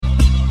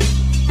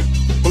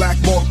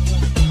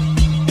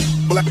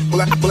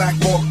black more. Black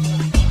more.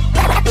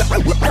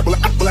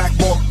 Black more. Black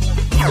more.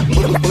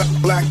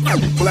 Black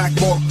more. Black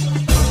more.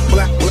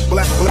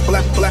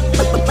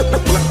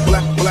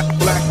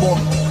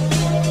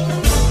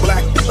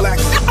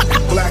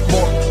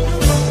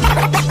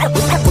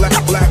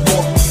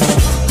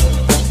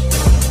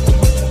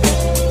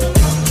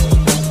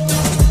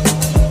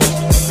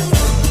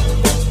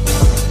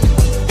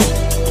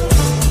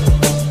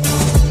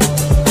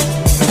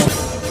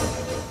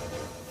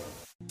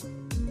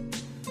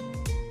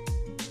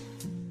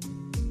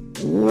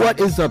 What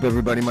is up,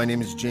 everybody? My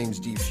name is James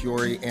D.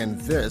 Fiore, and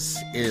this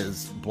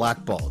is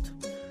Blackballed.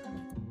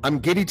 I'm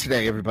giddy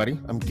today, everybody.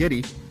 I'm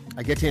giddy.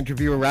 I get to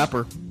interview a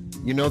rapper.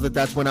 You know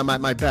that's when I'm at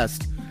my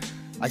best.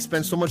 I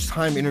spend so much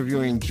time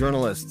interviewing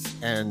journalists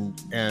and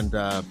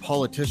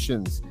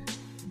politicians,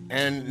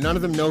 and none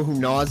of them know who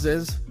Nas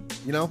is,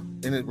 you know?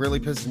 And it really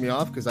pisses me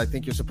off because I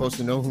think you're supposed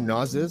to know who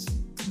Nas is.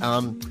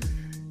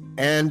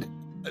 And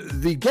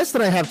the guest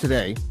that I have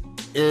today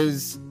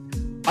is...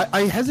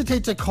 I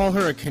hesitate to call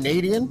her a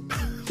Canadian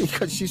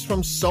because she's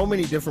from so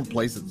many different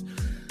places.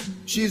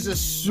 She's a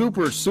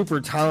super,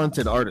 super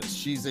talented artist.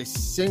 She's a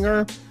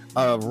singer,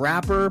 a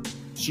rapper.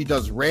 She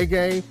does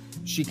reggae.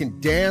 She can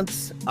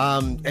dance.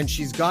 And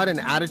she's got an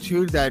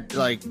attitude that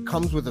like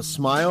comes with a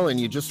smile, and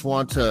you just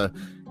want to,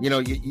 you know,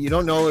 you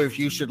don't know if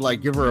you should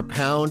like give her a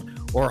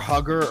pound or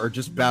hug her or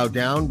just bow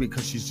down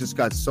because she's just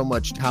got so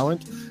much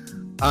talent.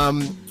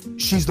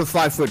 She's the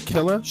 5-foot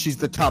killer. She's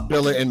the top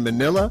biller in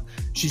Manila.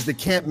 She's the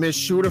can't miss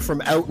shooter from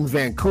out in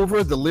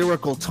Vancouver, the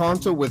lyrical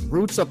Tonto with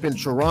roots up in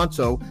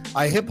Toronto,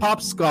 a hip hop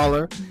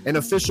scholar, an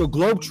official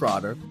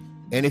globetrotter.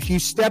 And if you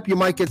step, you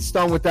might get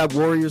stung with that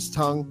warrior's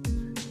tongue.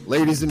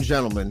 Ladies and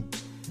gentlemen,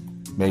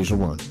 Masia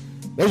One.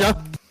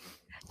 Masia.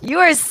 You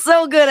are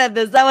so good at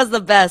this. That was the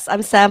best.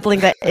 I'm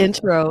sampling that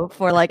intro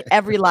for like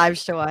every live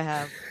show I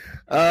have.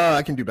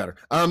 I can do better.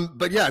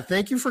 But yeah,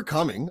 thank you for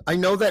coming. I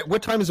know that.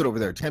 What time is it over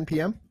there? 10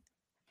 p.m.?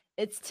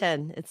 It's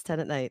 10. It's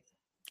 10 at night.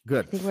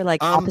 Good. I think we're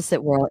like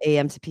opposite world,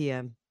 AM to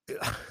PM.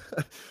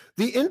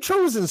 The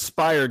intro was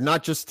inspired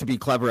not just to be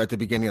clever at the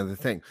beginning of the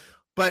thing,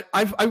 but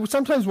I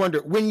sometimes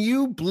wonder, when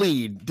you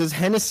bleed, does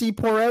Hennessy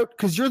pour out?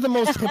 Because you're the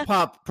most hip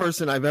hop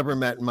person I've ever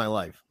met in my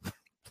life.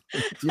 Do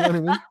you know what I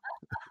mean?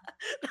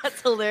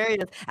 That's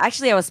hilarious.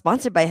 Actually, I was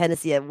sponsored by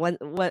Hennessy at one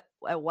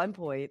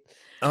point.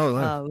 Oh,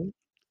 wow.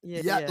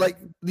 Yeah, like,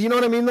 you know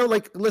what I mean though?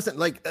 Like, listen,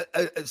 like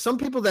some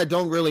people that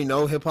don't really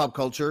know hip hop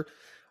culture,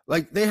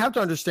 like they have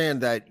to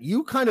understand that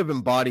you kind of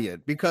embody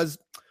it, because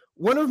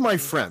one of my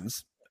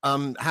friends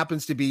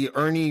happens to be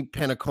Ernie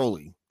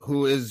Panicoli,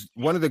 who is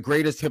one of the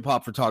greatest hip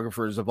hop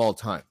photographers of all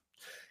time.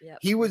 Yep,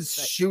 he was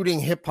shooting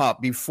hip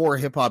hop before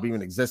hip hop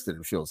even existed,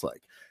 it feels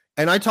like.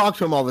 And I talk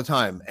to him all the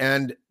time,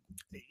 and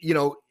you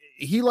know,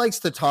 he likes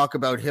to talk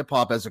about hip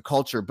hop as a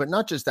culture, but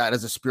not just that,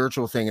 as a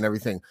spiritual thing and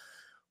everything.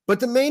 But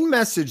the main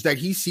message that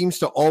he seems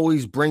to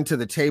always bring to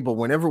the table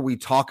whenever we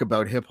talk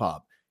about hip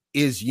hop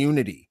is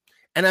unity.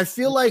 And I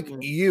feel like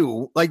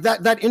you, like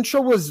that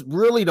intro was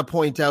really to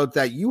point out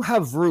that you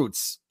have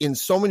roots in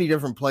so many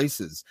different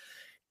places.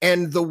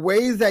 And the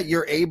way that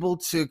you're able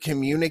to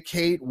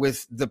communicate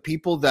with the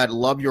people that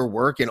love your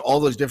work in all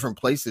those different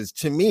places,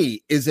 to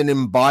me, is an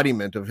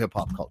embodiment of hip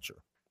hop culture.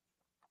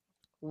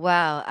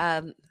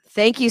 Wow.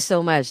 Thank you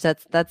so much.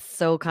 That's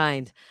so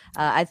kind.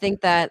 I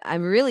think that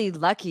I'm really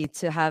lucky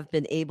to have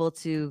been able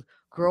to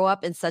grow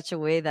up in such a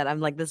way that I'm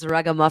like this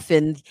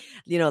ragamuffin,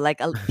 you know, like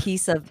a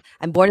piece of,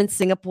 I'm born in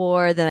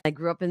Singapore, then I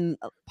grew up in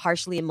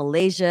partially in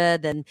Malaysia,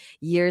 then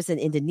years in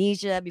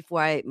Indonesia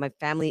before my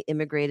family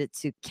immigrated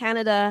to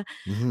Canada.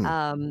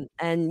 Mm-hmm.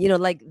 And, you know,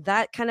 like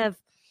that kind of,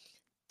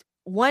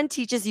 one,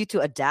 teaches you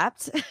to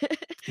adapt.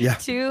 Yeah.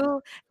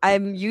 Two,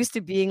 I'm used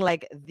to being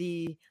like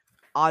the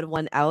odd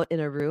one out in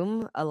a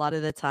room a lot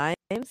of the times.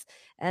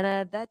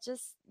 And that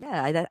just,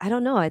 yeah, I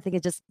don't know. I think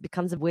it just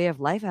becomes a way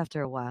of life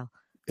after a while.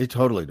 It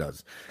totally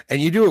does.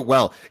 And you do it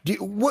well.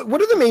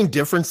 What are the main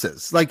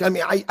differences? Like, I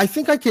mean, I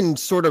think I can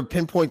sort of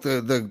pinpoint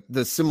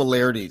the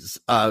similarities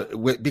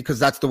because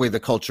that's the way the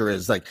culture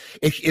is. Like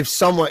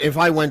if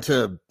I went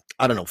to,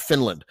 I don't know,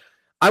 Finland,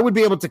 I would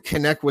be able to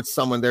connect with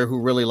someone there who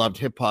really loved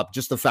hip hop,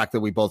 just the fact that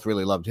we both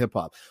really loved hip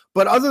hop.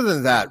 But other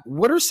than that,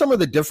 what are some of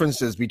the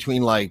differences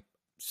between, like,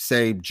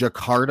 say,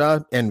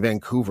 Jakarta and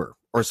Vancouver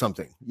or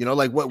something? You know,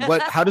 like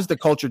what how does the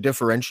culture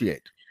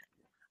differentiate?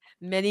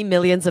 Many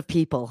millions of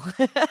people.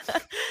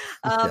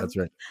 That's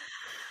right.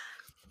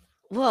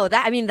 Whoa,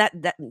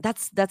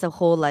 that's a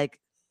whole like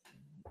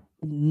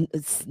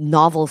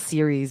novel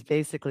series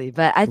basically.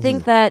 But I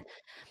think that,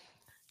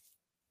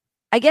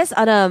 I guess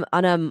on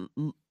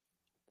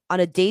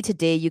a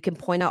day-to-day, you can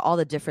point out all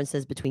the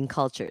differences between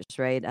cultures,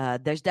 right?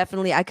 There's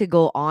definitely, I could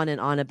go on and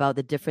on about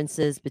the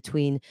differences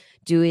between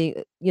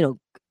doing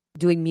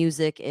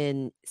music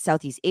in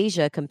Southeast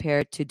Asia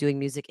compared to doing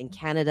music in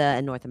Canada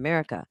and North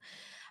America.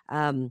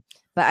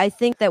 But I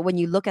think that when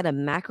you look at a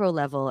macro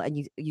level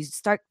and you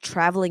start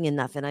traveling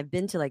enough, and I've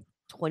been to like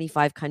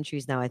 25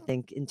 countries now, I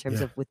think, in terms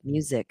of with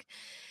music,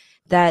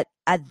 that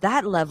at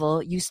that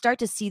level, you start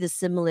to see the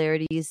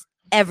similarities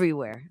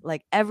everywhere.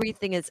 Like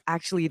everything is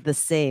actually the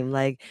same.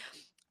 Like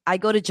I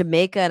go to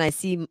Jamaica and I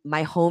see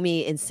my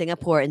homie in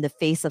Singapore in the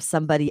face of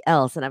somebody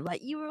else, and I'm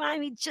like, "You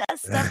remind me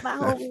just of my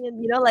homie,"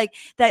 and like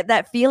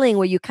that feeling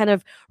where you kind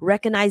of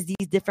recognize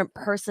these different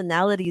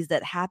personalities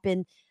that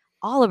happen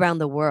all around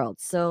the world.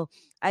 So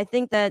I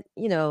think that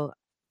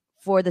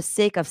for the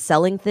sake of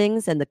selling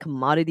things and the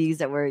commodities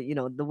that we're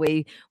the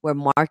way we're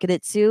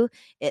marketed to,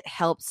 it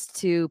helps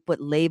to put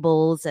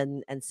labels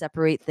and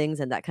separate things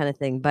and that kind of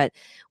thing. But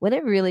when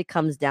it really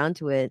comes down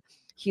to it,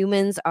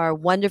 humans are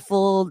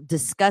wonderful,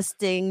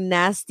 disgusting,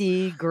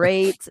 nasty,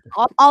 great,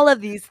 all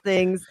of these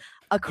things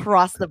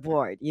across the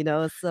board,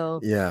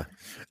 so Yeah.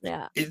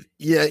 yeah.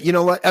 Yeah, you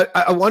know what?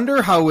 I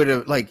wonder how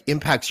it like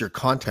impacts your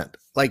content.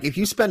 Like if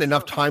you spend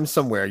enough time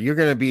somewhere, you're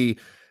going to be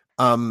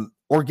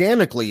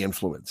organically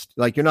influenced.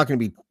 Like you're not going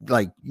to be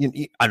like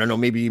I don't know,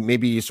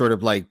 maybe you sort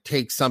of like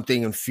take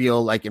something and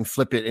feel like and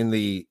flip it in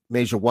the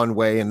major one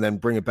way and then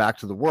bring it back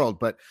to the world.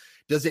 But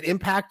does it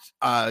impact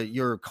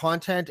your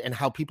content and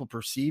how people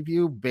perceive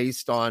you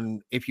based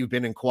on if you've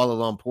been in Kuala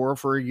Lumpur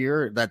for a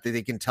year, that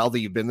they can tell that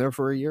you've been there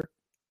for a year?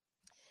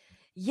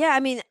 Yeah, I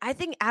mean, I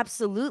think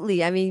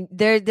absolutely. I mean,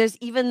 there's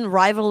even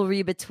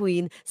rivalry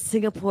between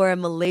Singapore and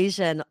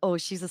Malaysia. And oh,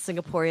 she's a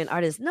Singaporean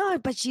artist. No,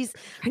 but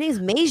her name's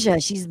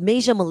Masia. She's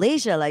Masia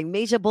Malaysia, like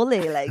Masia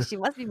Boleh. Like she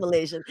must be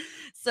Malaysian.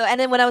 So, and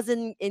then when I was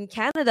in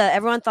Canada,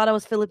 everyone thought I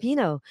was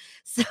Filipino.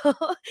 So,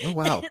 Oh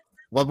wow.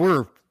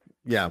 Well,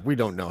 we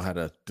don't know how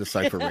to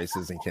decipher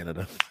races in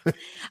Canada.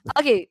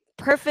 okay,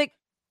 perfect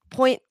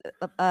point.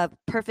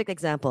 Perfect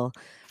example.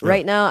 Yeah.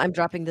 Right now, I'm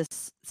dropping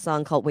this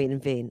song called "Wait in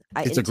Vain."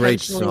 It's a great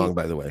song,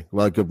 by the way.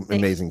 Well, good,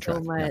 amazing track.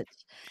 So much.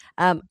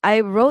 Yeah.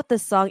 I wrote the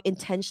song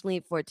intentionally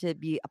for it to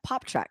be a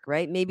pop track,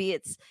 right? Maybe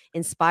it's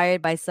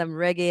inspired by some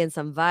reggae and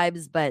some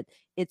vibes, but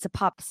it's a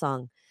pop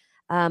song.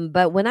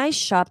 But when I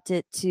shopped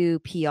it to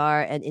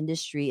PR and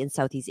industry in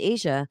Southeast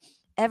Asia,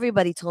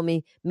 everybody told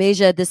me,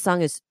 Masia, this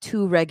song is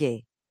too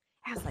reggae.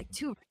 I was like,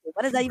 too reggae?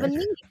 What does that even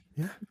mean?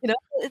 Yeah.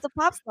 It's a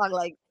pop song.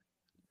 Like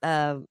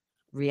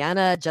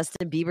Rihanna,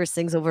 Justin Bieber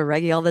sings over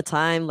reggae all the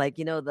time. Like,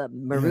 the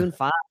Maroon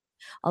 5.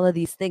 All of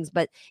these things,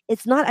 but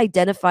it's not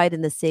identified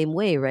in the same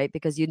way, right?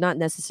 Because you're not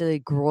necessarily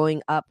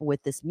growing up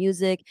with this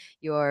music.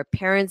 Your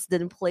parents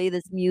didn't play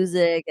this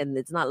music, and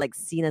it's not like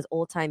seen as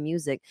old time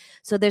music.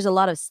 So there's a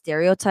lot of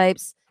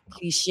stereotypes,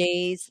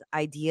 cliches,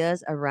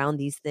 ideas around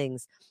these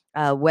things.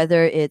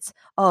 Whether it's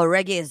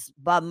reggae is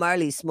Bob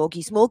Marley,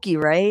 smoky,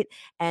 right?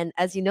 And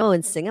as you know,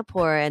 in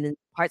Singapore and in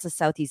parts of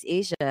Southeast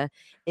Asia,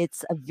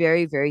 it's a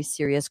very, very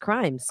serious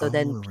crime. So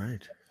then right.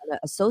 People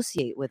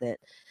associate with it.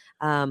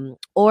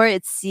 Or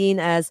it's seen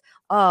as,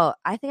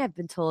 I think I've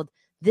been told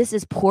this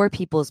is poor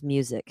people's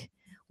music,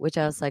 which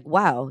I was like,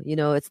 wow,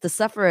 it's the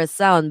sufferer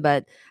sound,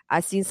 but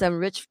I've seen some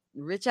rich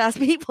ass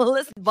people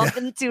bump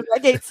into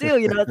reggae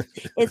too.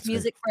 It's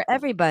music for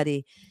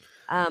everybody.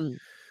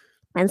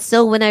 And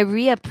so when I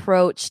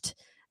reapproached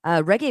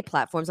reggae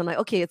platforms, I'm like,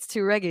 okay, it's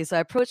too reggae. So I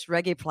approached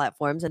reggae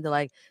platforms and they're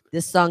like,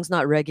 this song's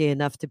not reggae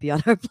enough to be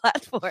on our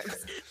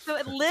platforms. So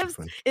it lives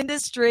in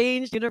this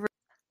strange universe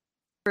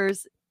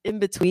in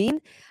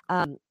between.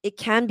 It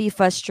can be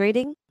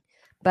frustrating,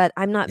 but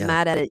I'm not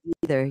mad at it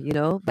either,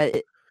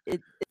 but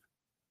it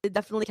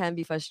definitely can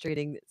be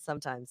frustrating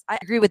sometimes. I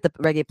agree with the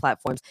reggae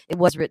platforms. It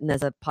was written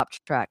as a pop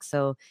track,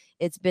 so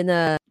it's been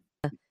a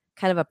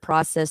kind of a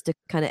process to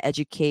kind of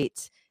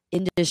educate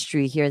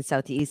industry here in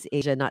Southeast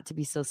Asia not to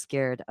be so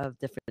scared of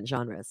different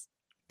genres.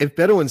 If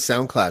Bedouin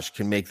Soundclash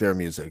can make their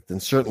music, then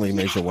certainly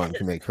Masia One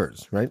can make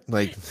hers, right?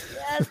 Like,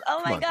 yes.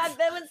 Oh my God,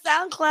 Bedouin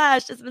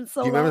Soundclash! It's been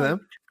so long. Do you remember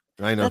them?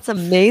 I know. That's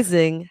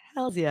amazing.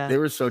 Hells yeah. They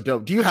were so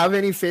dope. Do you have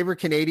any favorite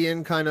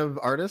Canadian kind of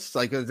artists?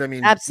 Like, I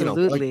mean,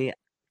 absolutely.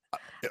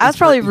 I was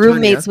probably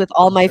roommates with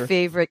all my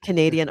favorite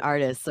Canadian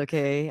artists.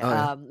 Okay.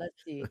 Let's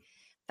see.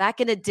 Back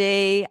in the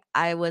day,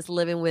 I was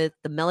living with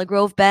the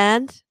Melogrove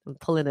Band. I'm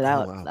pulling it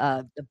out.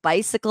 Wow. The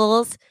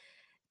Bicycles,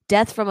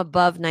 Death from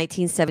Above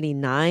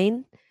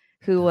 1979,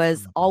 who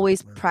was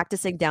always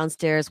practicing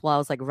downstairs while I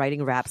was like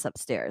writing raps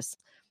upstairs.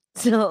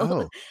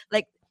 So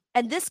like,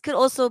 and this could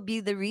also be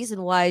the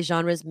reason why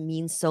genres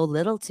mean so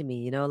little to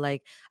me.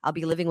 Like I'll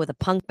be living with a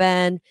punk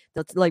band.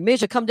 They'll like,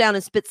 Masia, come down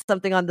and spit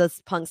something on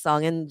this punk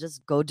song and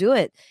just go do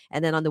it.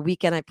 And then on the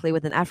weekend, I play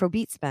with an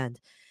Afrobeats band.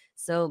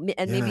 So,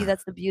 and maybe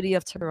that's the beauty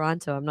of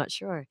Toronto. I'm not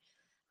sure.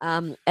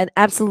 And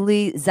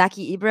absolutely,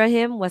 Zaki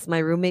Ibrahim was my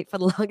roommate for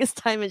the longest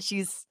time, and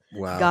she's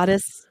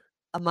goddess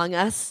among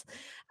us.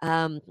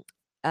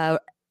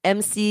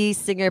 MC,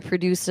 singer,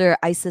 producer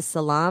Isis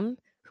Salam,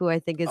 who I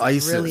think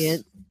is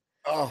brilliant.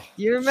 Oh,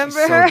 you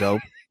remember her? So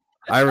dope.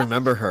 I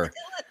remember her.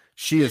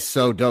 She is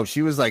so dope.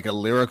 She was like a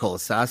lyrical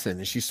assassin,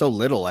 and she's so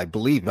little. I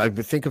believe. I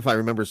think if I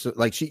remember,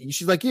 like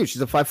she's like you.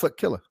 She's a 5-foot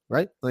killer,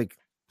 right? Like,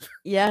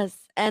 yes,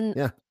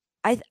 and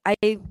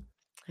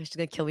she's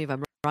gonna kill me if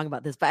I'm wrong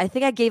about this, but I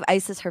think I gave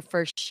Isis her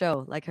first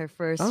show, like her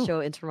first show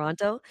in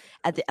Toronto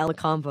at the El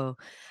Combo.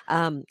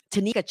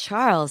 Tanika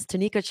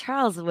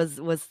Charles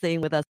was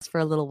staying with us for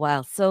a little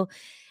while. So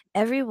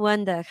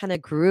everyone that kind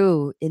of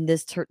grew in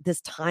this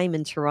time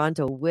in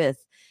Toronto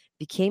with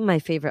became my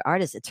favorite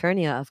artist.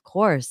 Eternia, of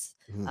course,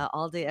 Mhm.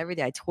 all day, every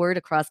day. I toured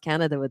across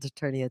Canada with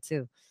Eternia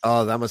too.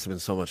 Oh, that must have been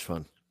so much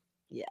fun.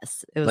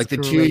 Yes, it was Like the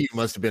two of you great.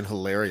 must have been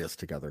hilarious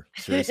together.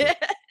 Seriously.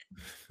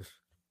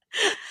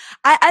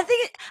 I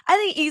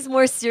think he's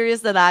more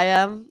serious than I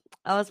am.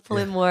 I was Yeah.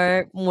 pulling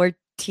more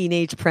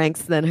teenage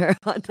pranks than her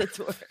on the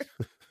tour.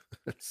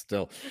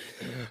 Still.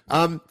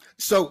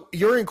 So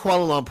you're in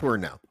Kuala Lumpur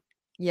now.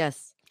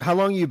 Yes. How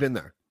long have you been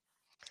there?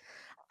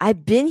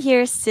 I've been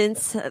here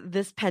since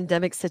this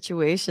pandemic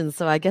situation,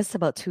 so I guess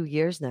about 2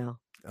 years now.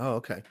 Oh,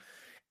 okay.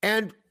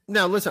 And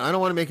now listen, I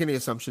don't want to make any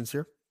assumptions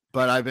here,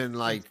 but I've been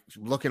like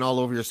looking all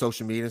over your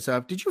social media and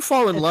stuff. Did you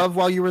fall in love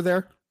while you were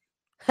there?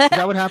 Is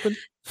that what happened?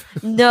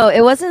 No,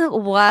 it wasn't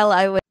while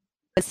I was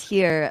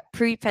here Okay.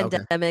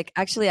 pre-pandemic.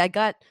 Actually, I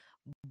got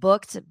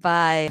booked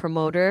by a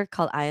promoter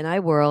called I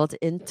World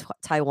in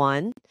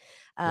Taiwan.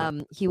 Yeah.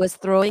 He was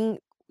throwing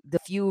the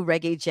few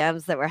reggae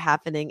jams that were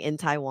happening in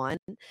Taiwan.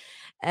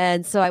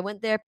 And so I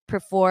went there,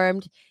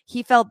 performed.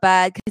 He felt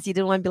bad because he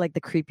didn't want to be like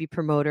the creepy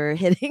promoter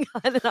hitting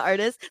on an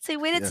artist. So he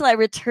waited Yeah. till I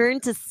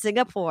returned to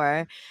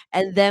Singapore.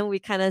 And then we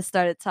kind of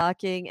started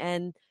talking.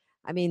 And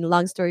I mean,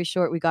 long story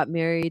short, we got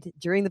married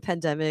during the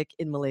pandemic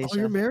in Oh, you're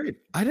Malaysia. married.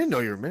 I didn't know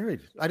you were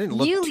married. I didn't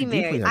look Newly too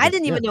deeply married. at I it.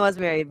 didn't Yeah. even know I was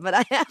married, but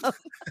I am.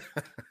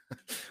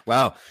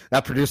 Wow.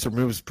 That producer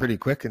moves pretty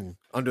quick and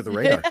under the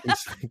radar.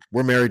 It's like,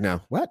 we're married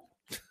now. What?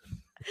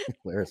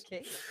 Hilarious.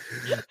 Okay.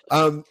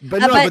 But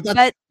no, but that's,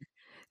 But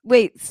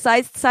wait,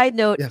 side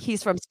note, yeah.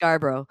 he's from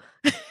Scarborough.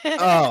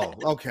 Oh,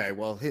 okay.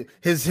 Well,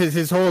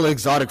 his whole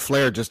exotic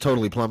flair just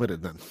totally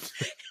plummeted then.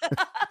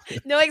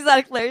 No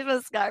exotic flavors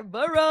from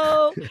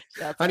Scarborough.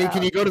 Shouts Honey, can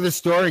out. you go to the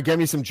store and get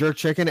me some jerk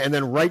chicken, and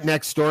then right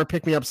next door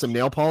pick me up some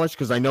nail polish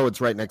because I know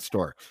it's right next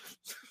door.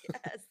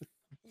 Yes.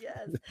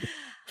 Yes.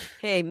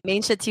 Hey,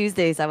 Main Shit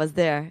Tuesdays. I was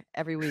there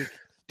every week.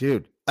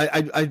 Dude,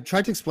 I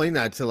tried to explain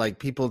that to like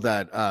people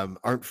that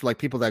aren't like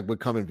people that would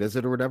come and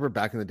visit or whatever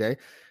back in the day,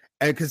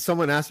 and because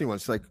someone asked me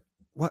once, like,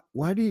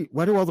 why do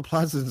all the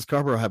plazas in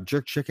Scarborough have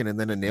jerk chicken and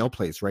then a nail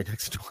place right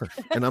next door?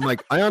 And I'm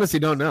like, I honestly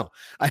don't know.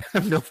 I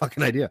have no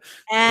fucking idea.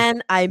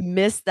 And I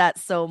miss that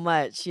so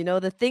much. You know,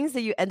 the things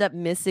that you end up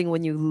missing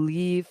when you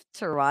leave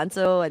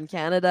Toronto and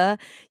Canada,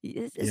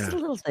 it's Yeah. the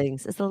little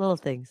things. It's the little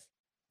things.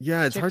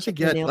 Yeah, it's Jerk hard to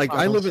chicken, get. nail Like,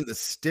 I live polish. in the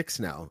sticks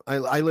now.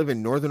 I live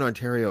in Northern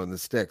Ontario in the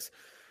sticks.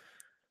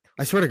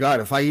 I swear to God,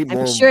 if I eat I'm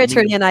more sure meat,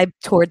 Eternia and I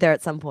toured there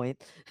at some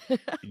point.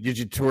 did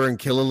you tour in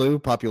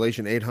Killaloo,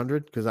 population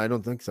 800? Because I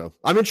don't think so.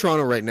 I'm in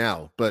Toronto right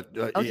now, but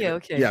Okay.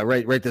 yeah,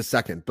 right this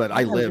second. But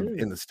I live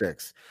Hallelujah. in the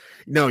sticks.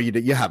 No,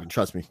 you haven't.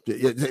 Trust me.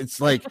 It's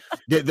like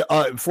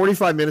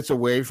 45 minutes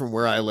away from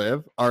where I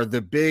live are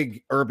the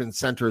big urban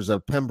centers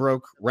of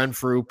Pembroke,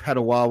 Renfrew,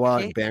 Petawawa,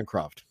 Okay. and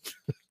Bancroft.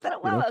 But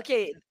You know? wow,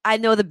 okay. I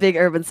know the big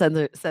urban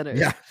centers.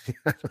 Yeah,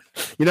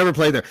 you never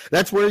played there.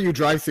 That's where you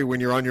drive through when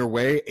you're on your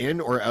way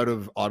in or out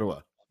of Ottawa.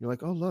 You're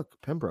like, oh look,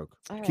 Pembroke.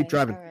 All Keep right,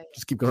 driving. all right.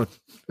 Just keep going.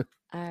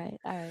 All right,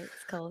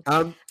 it's cool.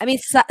 Um, I mean,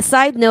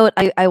 side note,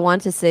 I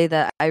want to say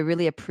that I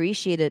really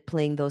appreciated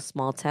playing those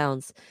small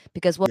towns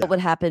because what Yeah. would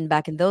happen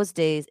back in those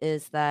days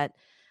is that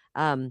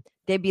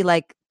they'd be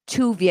like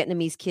 2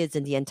 Vietnamese kids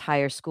in the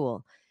entire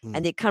school, Mm.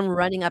 and they'd come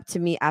running up to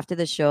me after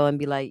the show and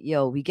be like,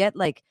 "Yo, we get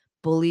like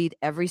bullied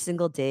every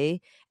single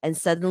day, and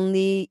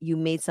suddenly you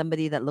made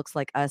somebody that looks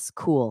like us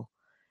cool."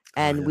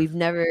 And yeah. we've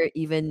never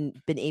even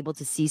been able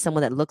to see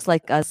someone that looks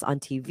like us on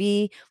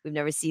TV. We've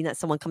never seen that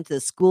someone come to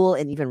the school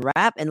and even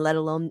rap, and let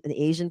alone an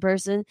Asian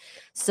person.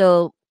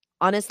 So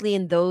honestly,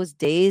 in those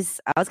days,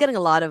 I was getting a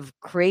lot of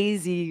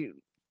crazy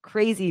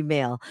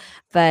mail,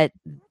 but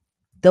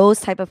those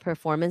type of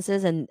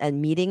performances and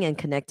meeting and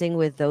connecting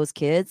with those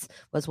kids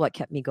was what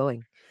kept me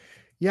going.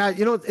 Yeah,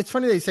 it's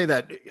funny they say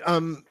that.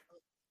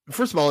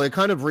 First of all, it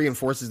kind of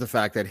reinforces the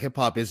fact that hip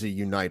hop is a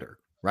uniter,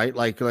 right?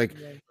 Like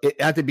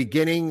at the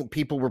beginning,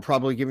 people were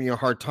probably giving you a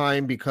hard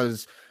time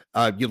because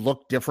you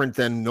look different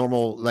than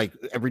normal, like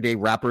everyday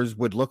rappers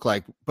would look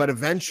like. But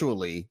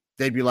eventually,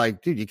 they'd be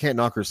like, "Dude, you can't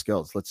knock her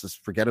skills. Let's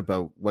just forget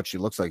about what she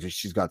looks like.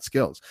 She's got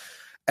skills."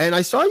 And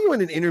I saw you in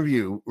an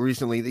interview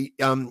recently.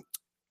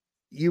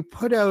 You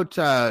put out.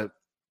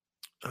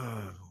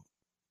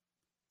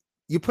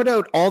 You put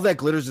out All That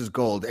Glitters Is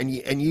Gold, and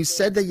you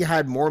said that you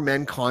had more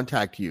men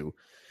contact you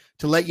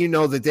to let you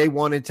know that they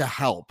wanted to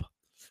help,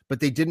 but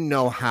they didn't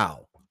know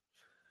how.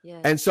 Yeah.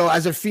 And so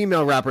as a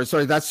female rapper,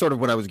 sorry, that's sort of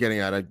what I was getting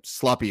at. A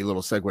sloppy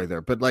little segue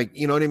there, but like,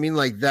 you know what I mean?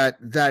 Like that,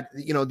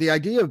 the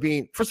idea of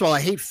being, first of all, I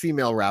hate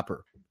female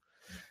rapper,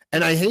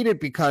 and I hate it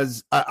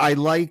because I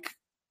like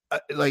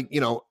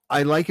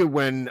it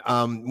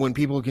when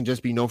people can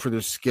just be known for their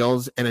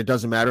skills and it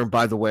doesn't matter. And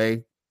by the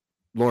way,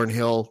 Lauryn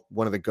Hill,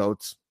 one of the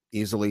GOATs,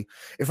 easily.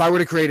 If I were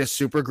to create a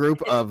super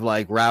group of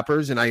like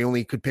rappers and I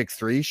only could pick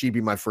 3, she'd be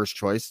my first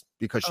choice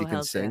because she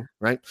can sing,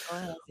 right? Oh,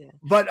 hell yeah.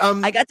 But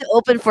I got to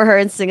open for her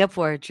in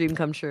Singapore. Dream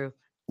come true.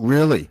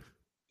 Really?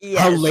 Yes.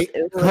 How late?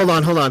 Hold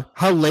on.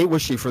 How late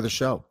was she for the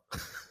show?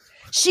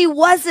 She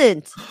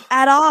wasn't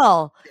at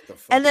all.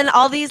 And then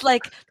all these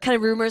like kind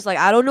of rumors, like,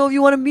 I don't know if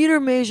you want to meet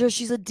her, Major.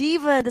 She's a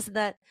diva and this and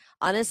that.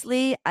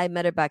 Honestly, I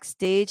met her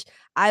backstage.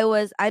 I'm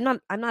not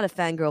a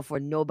fangirl for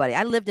nobody.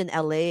 I lived in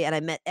LA and I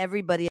met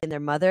everybody and their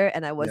mother,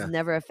 and I was Yeah.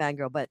 never a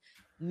fangirl. But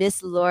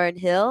Miss Lauren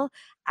Hill,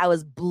 I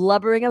was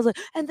blubbering. I was like,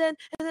 and then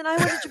I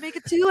went to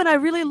Jamaica too, and I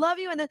really love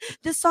you. And then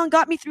this song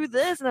got me through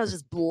this, and I was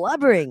just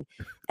blubbering.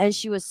 And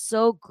she was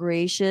so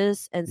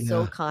gracious and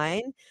so Yeah.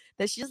 kind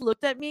that she just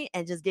looked at me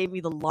and just gave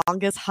me the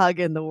longest hug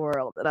in the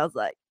world. And I was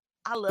like,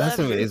 I That's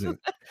love you. amazing.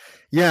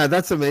 Yeah,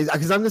 that's amazing.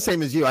 Because I'm the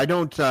same as you. I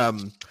don't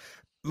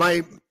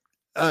my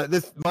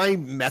my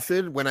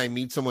method when I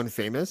meet someone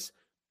famous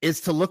is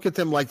to look at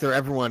them like they're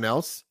everyone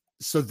else.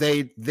 So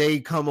they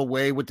come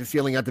away with the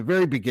feeling at the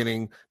very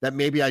beginning that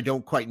maybe I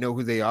don't quite know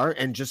who they are,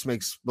 and just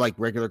makes like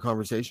regular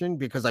conversation,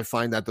 because I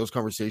find that those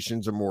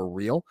conversations are more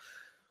real.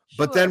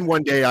 But then Sure.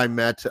 one day I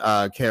met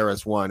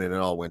KRS-One and it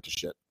all went to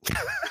shit.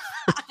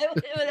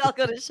 It would all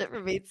go to shit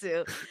for me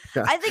too.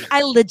 Yeah. I think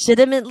I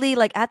legitimately,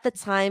 like at the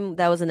time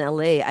that I was in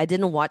LA, I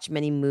didn't watch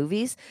many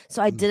movies,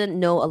 so I didn't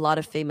know a lot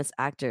of famous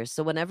actors.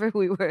 So whenever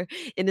we were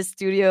in the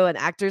studio and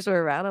actors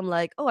were around, I'm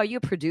like, "Oh, are you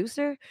a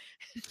producer?"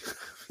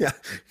 Yeah.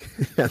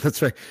 Yeah,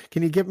 that's right.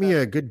 Can you get me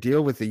a good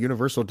deal with the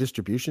Universal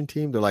Distribution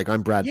team? They're like,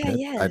 I'm Brad Yeah, Pitt. I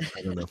yeah.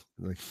 don't know.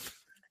 Like,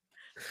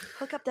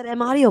 Hook up that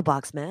M audio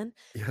box, man.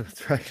 yeah,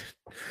 that's right.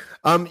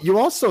 You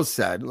also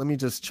said, let me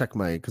just check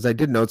because I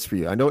did notes for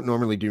you. I don't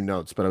normally do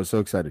notes, but I was so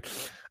excited.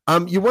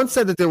 You once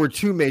said that there were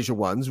two major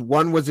ones.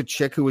 One was a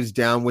chick who was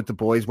down with the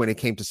boys when it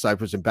came to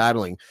Cypress and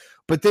battling.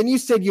 But then you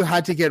said you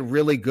had to get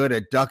really good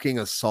at ducking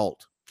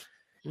assault.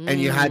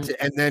 And you had Mm,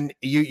 to, and then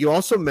you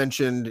also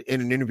mentioned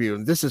in an interview,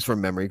 and this is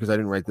from memory because I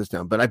didn't write this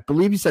down, but I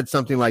believe you said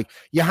something like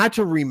you had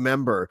to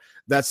remember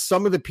that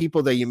some of the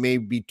people that you may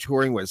be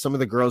touring with, some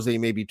of the girls that you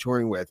may be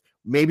touring with,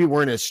 maybe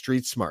weren't as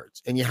street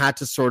smarts. And you had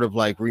to sort of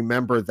like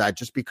remember that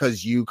just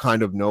because you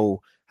kind of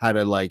know how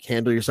to like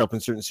handle yourself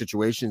in certain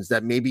situations,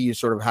 that maybe you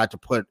sort of had to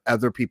put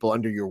other people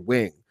under your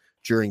wing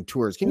during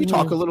tours. Can you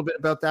talk a mhm. little bit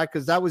about that?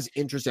 Because that was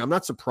interesting. I'm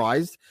not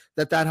surprised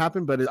that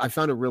happened, but I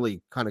found it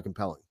really kind of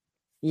compelling.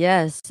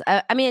 Yes.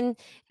 I mean,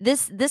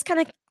 this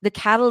kind of the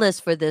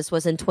catalyst for this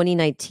was in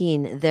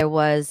 2019. There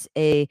was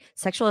a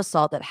sexual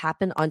assault that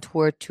happened on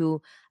tour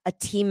to a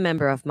team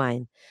member of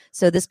mine.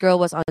 So this girl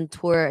was on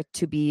tour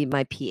to be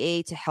my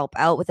PA to help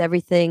out with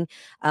everything.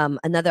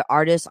 Another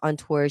artist on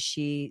tour,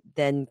 she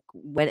then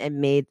went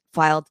and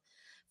filed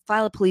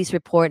a police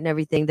report and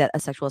everything that a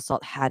sexual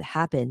assault had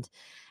happened.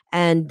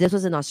 And this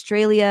was in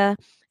Australia.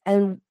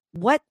 And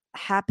what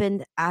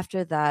happened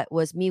after that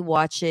was me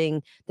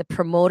watching the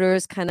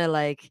promoters kind of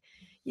like,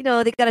 they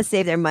got to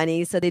save their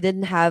money. So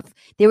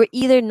they were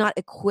either not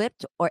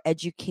equipped or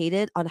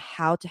educated on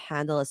how to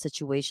handle a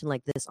situation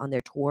like this on their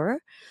tour,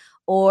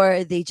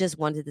 or they just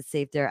wanted to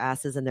save their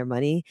asses and their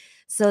money.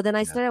 So then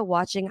I Yeah. started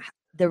watching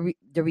the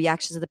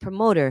reactions of the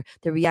promoter,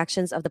 the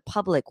reactions of the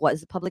public, what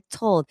is the public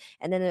told,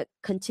 and then it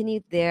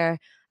continued there.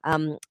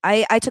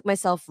 I took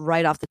myself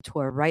right off the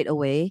tour right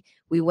away.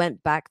 We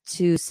went back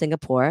to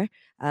Singapore,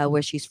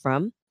 where she's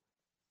from,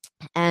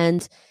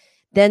 and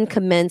then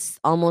commenced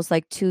almost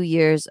like 2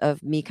 years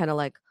of me kind of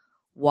like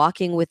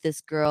walking with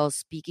this girl,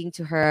 speaking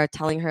to her,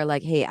 telling her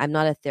like, hey, I'm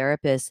not a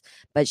therapist,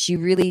 but she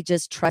really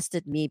just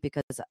trusted me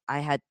because I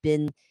had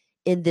been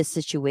in this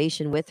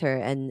situation with her,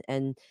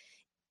 and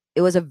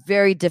it was a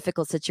very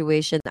difficult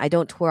situation. I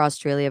don't tour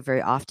Australia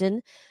very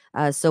often.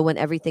 So when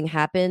everything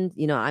happened,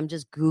 I'm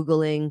just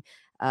Googling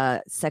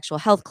sexual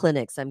health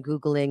clinics. I'm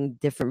Googling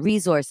different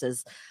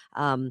resources.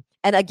 And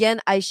again,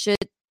 I should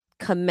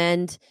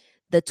commend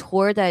the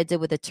tour that I did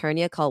with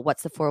Eternia called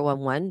What's the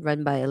 411,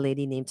 run by a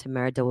lady named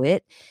Tamara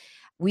DeWitt.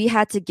 We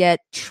had to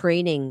get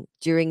training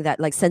during that,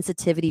 like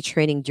sensitivity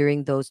training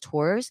during those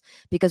tours,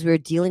 because we were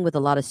dealing with a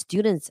lot of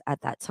students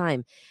at that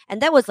time.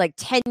 And that was like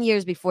 10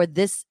 years before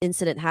this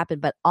incident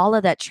happened. But all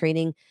of that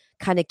training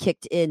kind of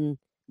kicked in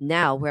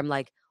now, where I'm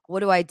like,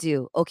 what do I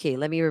do? Okay,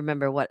 let me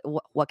remember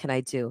what can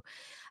I do?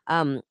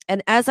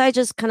 And as I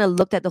just kind of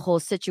looked at the whole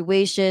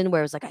situation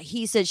where it was like a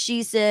he said,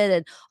 she said,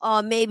 and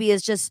oh, maybe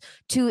it's just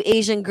two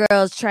Asian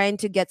girls trying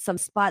to get some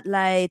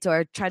spotlight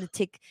or try to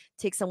take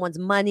someone's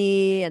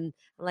money. And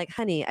I'm like,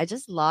 honey, I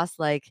just lost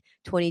like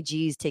 20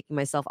 G's taking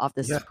myself off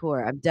this Yeah.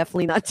 tour. I'm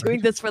definitely not Right.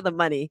 doing this for the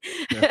money.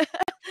 Yeah.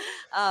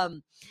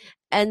 um,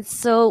 and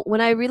so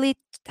when I really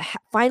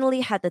finally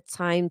had the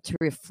time to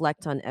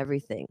reflect on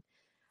everything,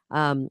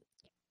 um,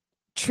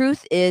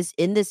 truth is,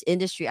 in this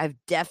industry I've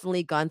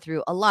definitely gone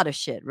through a lot of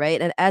shit,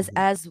 right? And as Mhm.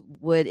 as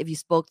would, if you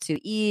spoke to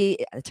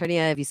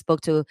Eternia, if you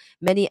spoke to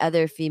many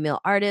other female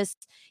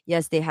artists,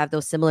 yes, they have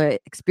those similar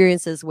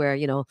experiences where,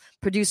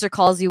 producer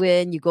calls you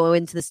in, you go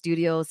into the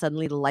studio,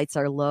 suddenly the lights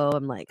are low.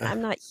 I'm like,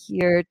 I'm not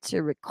here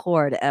to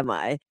record, am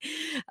I?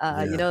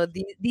 Yeah.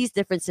 These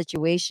different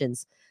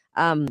situations.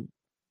 um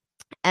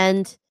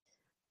and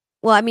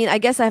well, I mean, I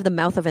guess I have the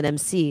mouth of an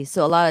MC,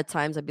 so a lot of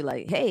times I'd be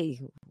like,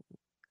 hey,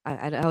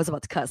 I was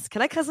about to cuss.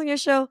 Can I cuss on your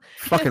show?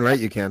 Fucking right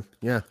you can.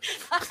 Yeah.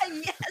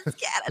 Yes,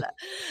 Canada.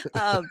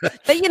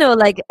 But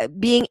like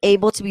being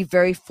able to be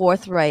very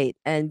forthright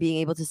and being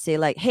able to say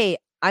like, "Hey,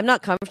 I'm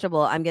not comfortable.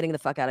 I'm getting the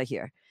fuck out of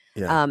here."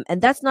 Yeah.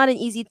 And that's not an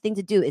easy thing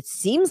to do. It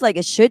seems like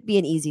it should be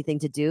an easy thing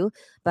to do,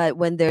 but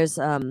when there's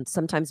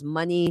sometimes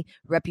money,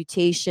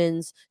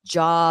 reputations,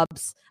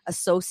 jobs,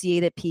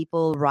 associated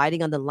people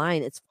riding on the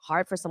line, it's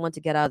hard for someone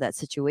to get out of that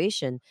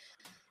situation.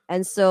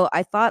 And so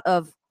I thought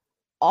of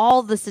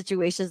all the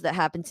situations that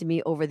happened to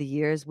me over the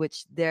years,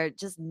 which they're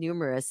just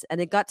numerous.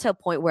 And it got to a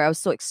point where I was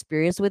so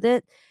experienced with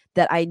it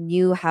that I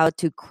knew how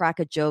to crack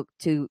a joke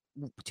to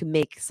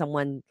make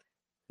someone,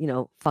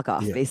 fuck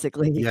off, Yeah.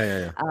 basically. Yeah. Yeah.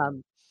 Yeah.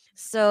 Um,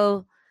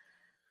 so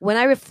when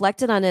I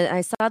reflected on it,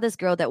 I saw this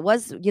girl that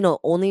was,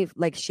 only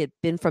like she had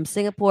been from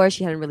Singapore.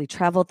 She hadn't really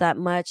traveled that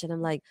much. And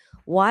I'm like,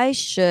 why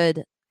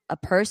should a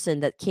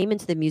person that came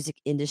into the music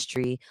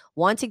industry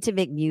wanting to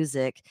make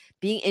music,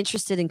 being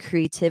interested in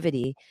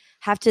creativity,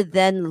 have to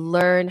then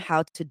learn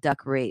how to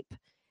duck rape?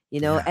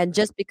 Yeah. And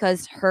just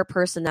because her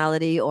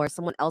personality or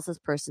someone else's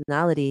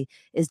personality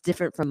is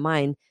different from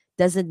mine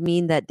doesn't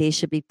mean that they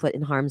should be put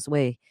in harm's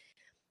way.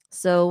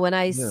 So when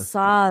I Yeah.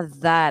 saw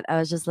that, I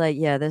was just like,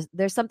 yeah,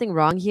 there's something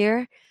wrong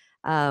here.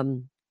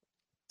 Um,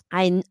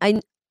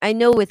 I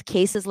know with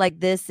cases like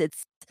this,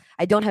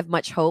 I don't have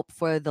much hope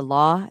for the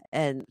law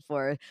and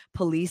for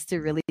police to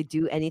really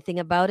do anything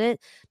about it.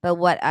 But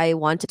what I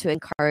wanted to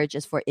encourage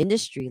is for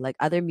industry, like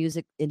other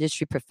music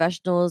industry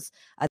professionals,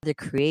 other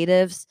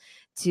creatives,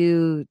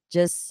 to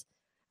just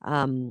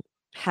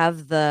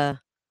have the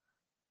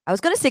I was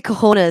gonna say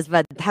cojones,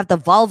 but have the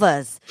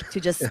vulvas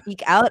to just Yeah.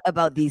 speak out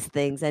about these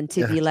things and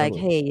to Yeah. be like,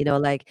 Totally. hey,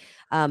 like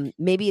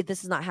maybe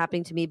this is not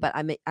happening to me, but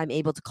I'm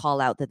able to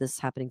call out that this is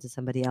happening to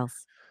somebody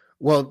else.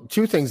 Well,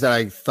 two things that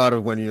I thought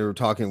of when you were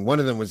talking. One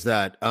of them was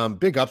that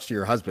big ups to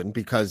your husband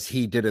because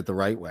he did it the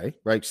right way,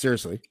 right?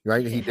 Seriously,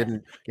 right? He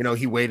Yeah. didn't,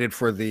 he waited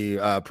for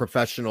the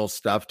professional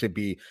stuff to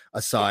be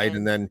aside,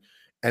 Yeah.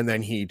 and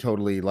then he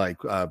totally like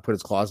put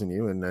his claws in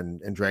you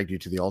and dragged you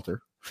to the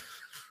altar,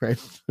 right?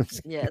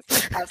 Yes,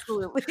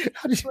 absolutely.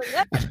 How did Well,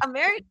 yeah, I'm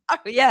married. Oh,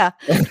 yeah.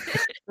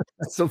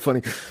 That's so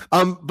funny.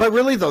 But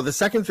really though, the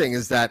second thing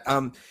is that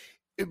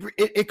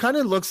it kind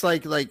of looks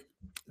like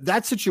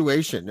that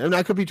situation, and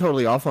I could be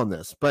totally off on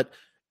this, but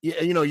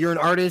you're an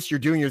artist, you're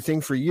doing your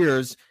thing for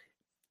years.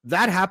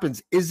 That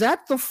happens. Is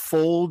that the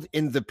fold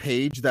in the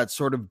page that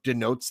sort of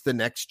denotes the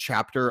next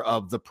chapter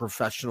of the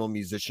professional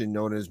musician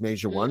known as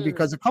Major One? Mm,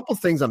 Because a couple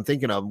things I'm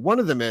thinking of. One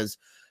of them is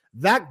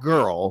that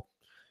girl.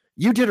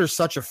 You did her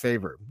such a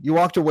favor. You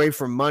walked away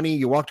from money,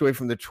 you walked away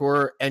from the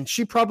tour, and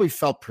she probably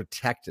felt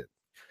protected.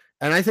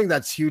 And I think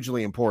that's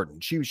hugely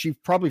important. She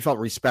probably felt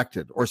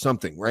respected or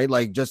something, right?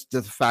 Like just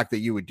the fact that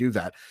you would do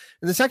that.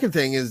 And the second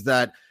thing is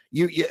that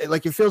you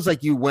like it feels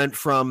like you went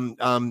from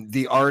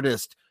the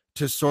artist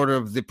to sort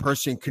of the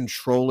person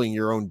controlling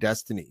your own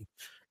destiny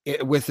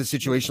with a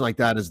situation like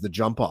that as the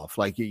jump off.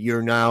 Like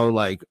you're now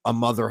like a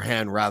mother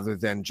hen rather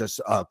than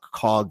just a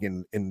cog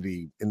in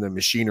the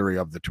machinery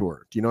of the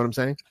tour. Do you know what I'm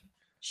saying?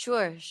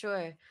 sure,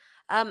 sure.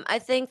 I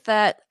think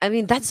that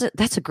that's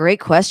a great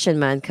question,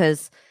 man,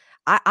 because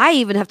I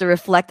even have to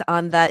reflect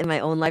on that in my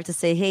own life to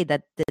say, hey,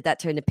 that did that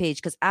turn the page?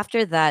 Because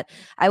after that,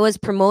 I was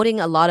promoting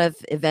a lot of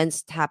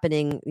events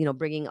happening,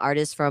 bringing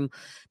artists from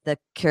the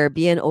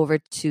Caribbean over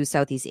to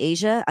Southeast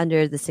Asia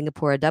under the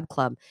Singapore Dub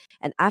Club.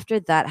 And after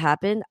that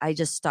happened, I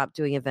just stopped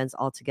doing events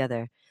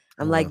altogether.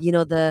 I'm Oh like,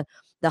 wow.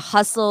 the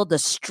hustle, the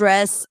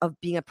stress of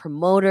being a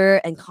promoter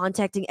and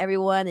contacting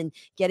everyone and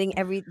getting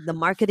the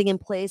marketing in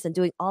place and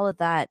doing all of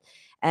that.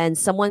 And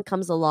someone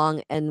comes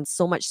along and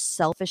so much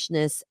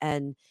selfishness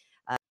and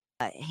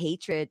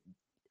hatred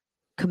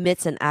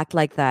commits an act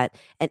like that,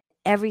 and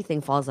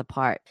everything falls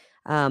apart.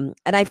 And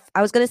I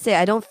was gonna say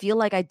I don't feel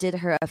like I did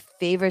her a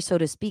favor, so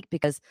to speak,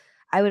 because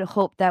I would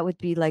hope that would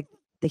be like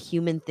the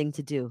human thing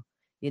to do.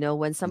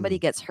 When somebody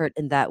Mm. gets hurt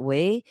in that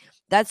way,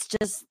 that's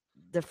just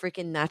the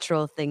freaking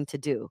natural thing to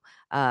do.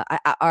 Or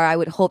I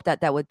would hope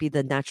that that would be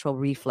the natural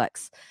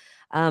reflex.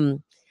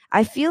 Um,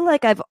 I feel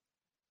like I've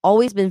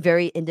always been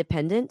very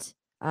independent.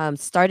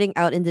 Starting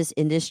out in this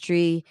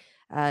industry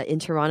in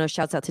Toronto,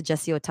 shouts out to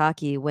Jesse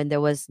Otaki, when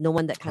there was no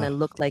one that kind of Oh,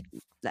 looked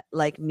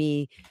like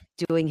me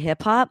doing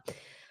hip hop.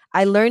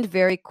 I learned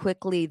very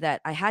quickly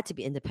that I had to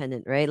be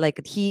independent, right?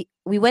 Like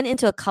we went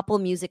into a couple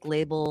music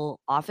label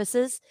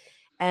offices,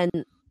 and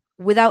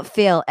without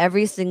fail,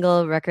 every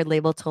single record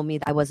label told me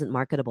that I wasn't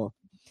marketable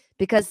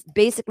because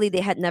basically they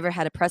had never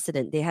had a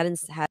precedent. They hadn't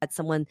had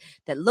someone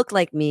that looked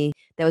like me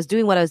that was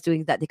doing what I was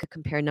doing that they could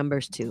compare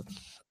numbers to.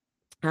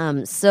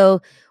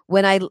 So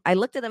when I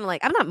looked at them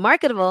like, I'm not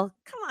marketable.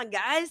 Come on,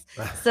 guys.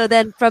 So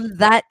then from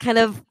that kind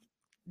of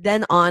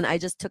then on, I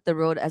just took the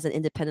road as an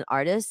independent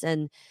artist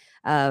and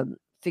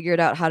figured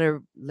out how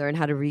to learn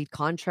how to read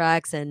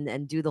contracts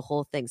and do the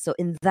whole thing. So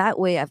in that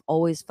way, I've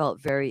always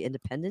felt very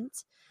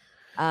independent.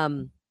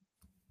 Um,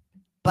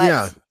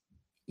 yeah. but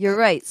you're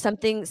right.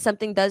 Something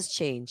does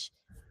change.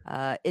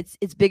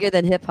 It's bigger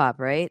than hip hop,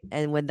 right?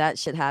 And when that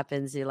shit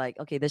happens, you're like,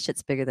 okay, this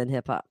shit's bigger than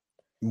hip hop.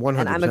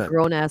 And I'm a 100%.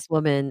 grown ass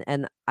woman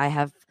and I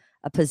have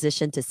a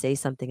position to say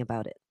something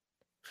about it.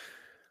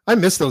 I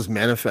miss those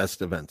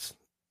manifest events.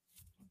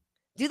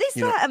 Do they You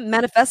still know, have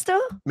Manifesto?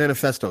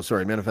 Manifesto.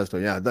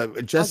 Yeah,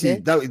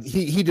 Jesse.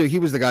 Okay. He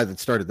was the guy that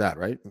started that,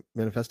 right?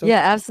 Manifesto. Yeah,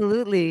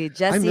 absolutely. I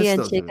Jesse miss and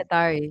those. Che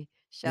Katari.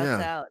 Shouts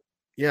Yeah. out.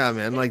 Yeah,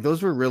 man. Like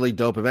those were really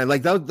dope events.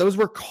 Like those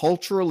were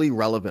culturally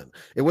relevant.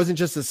 It wasn't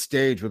just a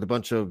stage with a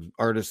bunch of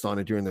artists on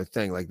it doing their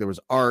thing. Like there was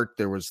art,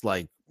 there was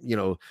like,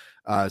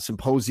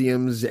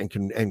 symposiums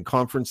and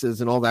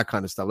conferences and all that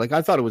kind of stuff. Like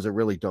I thought it was a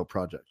really dope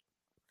project.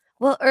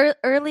 Well,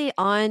 early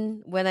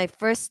on, when I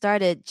first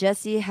started,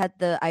 Jesse had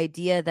the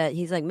idea that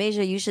he's like,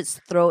 Major, you should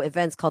throw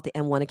events called the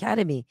M1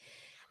 Academy.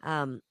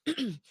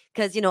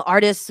 Because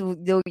artists,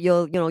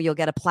 you'll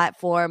get a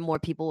platform, more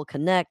people will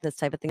connect, this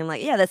type of thing. I'm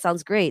like, yeah, that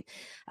sounds great.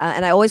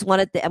 And I always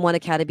wanted the M1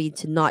 Academy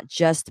to not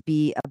just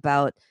be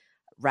about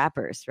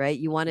rappers, right?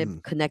 You want to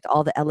Mm. connect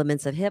all the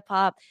elements of hip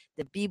hop,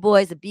 the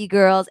b-boys, the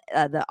b-girls,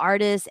 the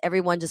artists,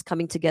 everyone just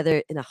coming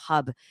together in a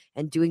hub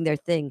and doing their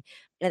thing.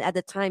 And at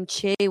the time,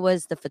 Che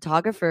was the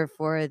photographer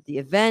for the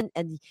event,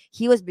 and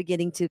he was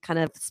beginning to kind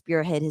of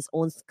spearhead his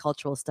own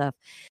cultural stuff.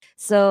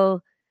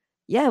 So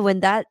yeah,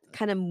 when that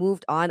kind of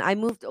moved on, I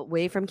moved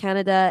away from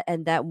Canada,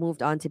 and that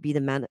moved on to be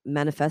the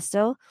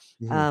manifesto.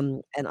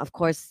 Mhm. And of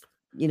course,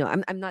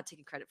 I'm not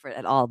taking credit for it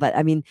at all, but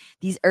I mean,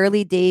 these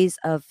early days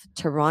of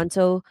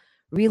Toronto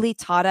really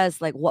taught us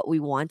like what we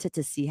wanted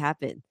to see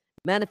happen.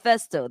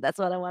 Manifesto, that's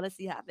what I want to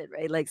see happen,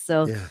 right? Like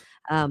so,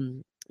 Yeah.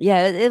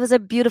 yeah, it was a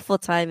beautiful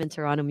time in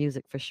Toronto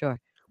music for sure.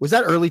 Was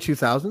that early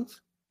 2000s?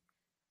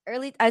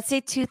 Early, I'd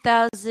say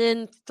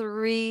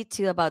 2003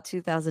 to about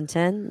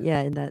 2010.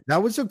 Yeah, in that.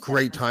 That was a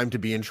great time to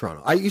be in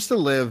Toronto. I used to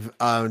live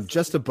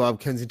just above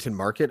Kensington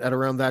Market at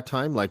around that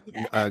time, like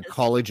Yes.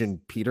 college and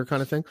Peter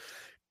kind of thing.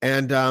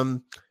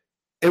 And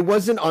it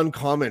wasn't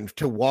uncommon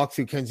to walk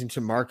through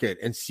Kensington Market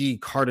and see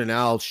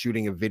Cardinal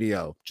shooting a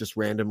video just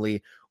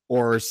randomly,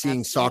 or seeing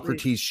Absolutely.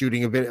 Socrates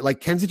shooting a video,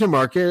 like Kensington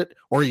Market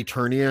or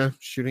Eternia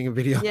shooting a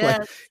video. Like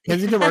Yes.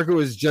 Kensington Market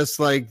was just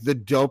like the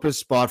dopest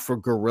spot for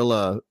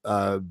guerrilla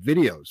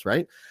videos,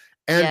 right?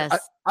 And Yes.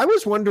 I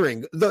was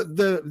wondering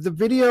the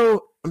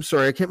video. I'm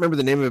sorry, I can't remember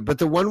the name of it, but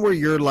the one where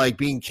you're like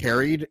being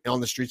carried on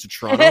the streets of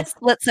Toronto.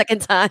 Split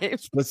second time.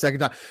 The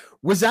second time,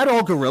 was that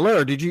all guerrilla,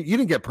 or did you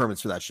didn't get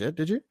permits for that shit?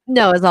 Did you?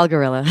 No, it's all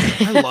guerrilla.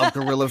 I love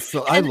guerrilla.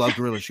 I love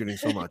guerrilla shooting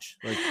so much.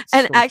 Like, And so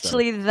much better.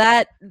 actually,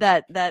 that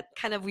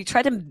kind of, we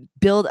tried to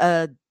build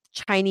a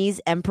Chinese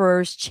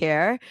emperor's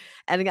chair,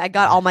 and I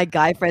got all my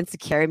guy friends to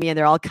carry me, and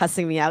they're all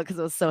cussing me out because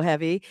it was so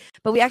heavy.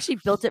 But we actually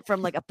built it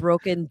from like a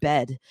broken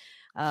bed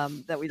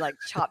that we like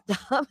chopped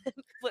up and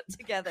put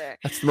together.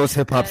 That's the most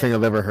hip hop thing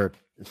I've ever heard.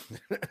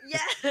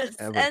 Yes,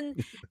 Ever.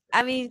 and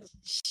I mean,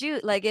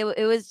 shoot, like it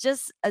was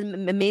just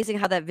amazing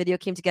how that video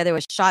came together. It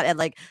was shot at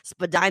like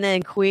Spadina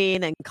and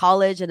Queen and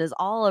College, and is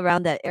all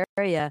around that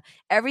area.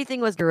 Everything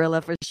was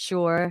guerrilla for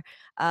sure.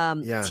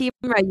 Yeah. Team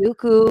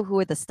Ryuku, who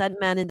were the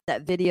stuntman in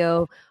that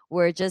video,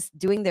 were just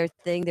doing their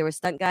thing. They were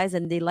stunt guys,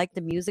 and they liked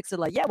the music, so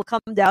like, yeah, we'll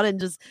come down and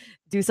just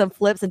do some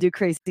flips and do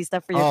crazy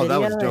stuff for your Oh, video.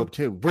 that was dope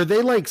too. Were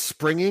they like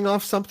springing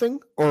off something,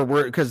 or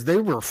because they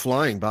were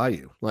flying by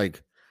you,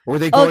 like? Were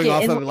they going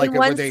off of like?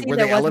 Were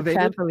they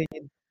elevated?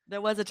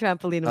 There was a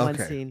trampoline in one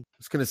scene. I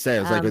was gonna say,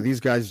 I was like, are these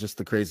guys just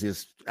the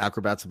craziest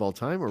acrobats of all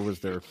time, or was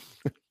there?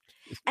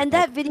 And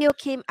that video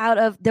came out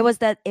of, there was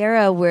that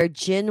era where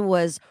Jin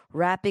was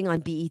rapping on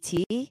BET.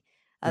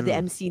 The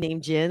MC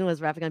named Jin was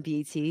rapping on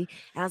BET. And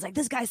I was like,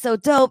 this guy's so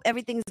dope.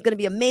 Everything's going to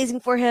be amazing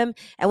for him.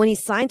 And when he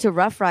signed to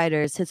Rough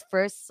Riders, his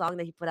first song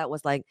that he put out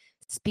was like,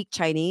 Speak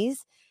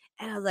Chinese.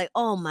 And I was like,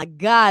 oh my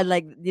God.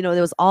 Like,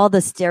 there was all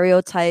the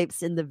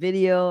stereotypes in the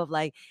video of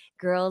like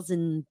girls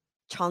in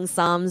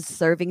Cheongsams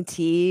serving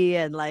tea.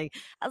 And like,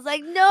 I was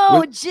like,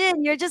 no,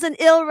 Jin, you're just an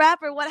ill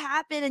rapper. What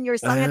happened? And your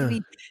song had to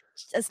be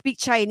speak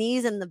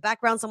Chinese, and in the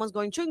background someone's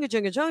going chunga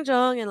chunga chung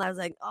chung, and I was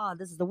like, oh,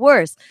 this is the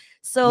worst.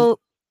 So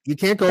you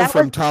can't go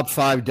from top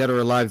 5 Dead or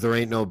Alive There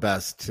Ain't No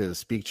Best to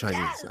Speak Chinese.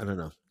 Yes. I don't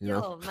know.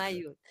 My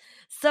youth.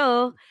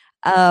 So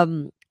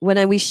when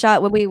I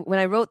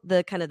wrote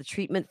the kind of the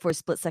treatment for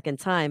Split Second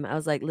Time, I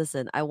was like,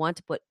 listen, I want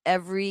to put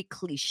every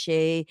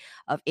cliche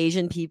of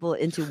Asian people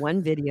into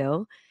one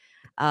video.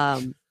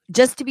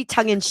 Just to be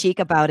tongue-in-cheek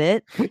about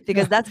it,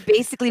 because that's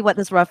basically what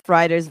this Rough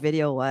Riders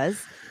video was.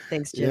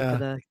 Thanks, Jim, for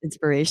the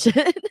inspiration.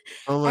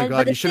 Oh my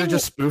God, you should have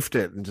just spoofed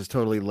it and just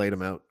totally laid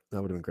him out.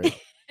 That would have been great.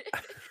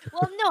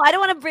 Well, no, I don't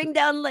want to bring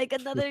down like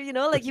another,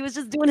 like he was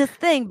just doing his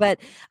thing. But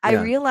I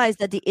realized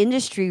that the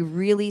industry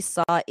really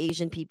saw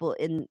Asian people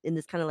in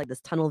this kind of like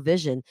this tunnel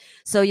vision.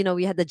 So,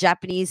 we had the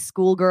Japanese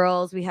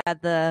schoolgirls, we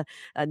had the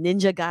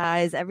ninja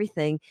guys,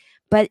 everything.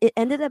 But it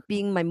ended up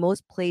being my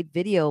most played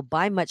video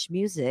by Much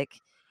Music.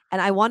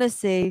 And I want to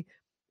say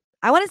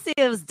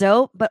it was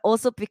dope, but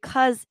also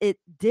because it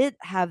did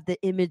have the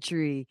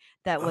imagery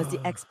that was the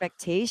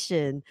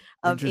expectation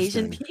of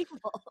Asian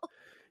people.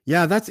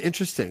 Yeah, that's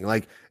interesting.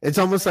 Like, it's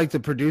almost like the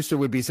producer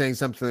would be saying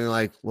something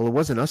like, well, it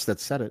wasn't us that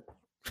said it.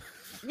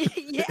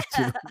 Yeah.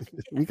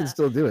 We can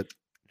still do it.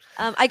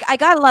 I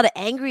got a lot of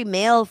angry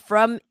mail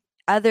from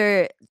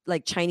other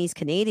like Chinese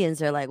Canadians.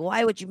 They're like,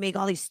 why would you make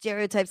all these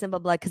stereotypes and blah,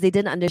 blah, because they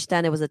didn't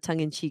understand it was a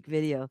tongue-in-cheek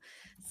video.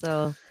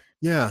 So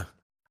yeah.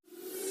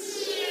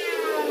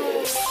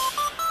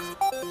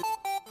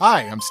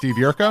 Hi, I'm Steve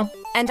Yerko.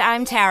 And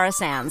I'm Tara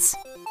Sands.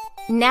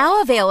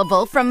 Now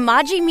available from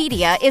Maji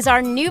Media is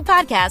our new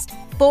podcast,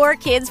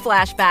 4Kids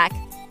Flashback.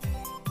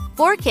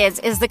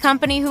 4Kids is the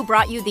company who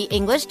brought you the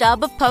English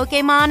dub of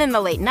Pokemon in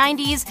the late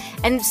 90s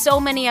and so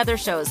many other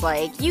shows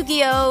like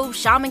Yu-Gi-Oh!,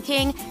 Shaman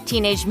King,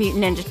 Teenage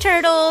Mutant Ninja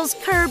Turtles,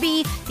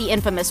 Kirby, the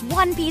infamous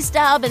One Piece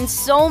dub, and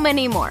so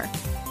many more.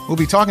 We'll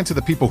be talking to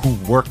the people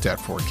who worked at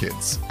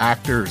 4Kids.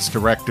 Actors,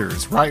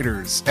 directors,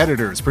 writers,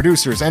 editors,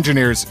 producers,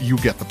 engineers, you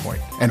get the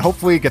point. And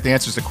hopefully get the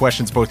answers to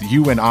questions both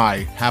you and I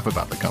have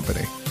about the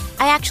company.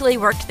 I actually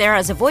worked there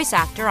as a voice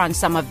actor on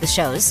some of the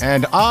shows.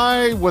 And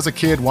I was a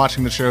kid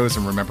watching the shows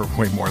and remember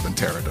way more than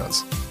Tara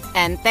does.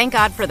 And thank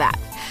God for that.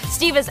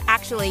 Steve is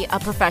actually a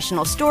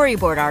professional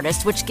storyboard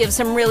artist, which gives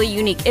some really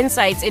unique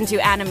insights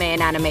into anime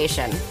and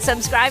animation.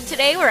 Subscribe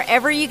today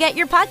wherever you get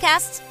your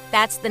podcasts.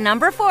 That's the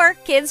number 4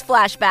 Kids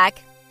Flashback.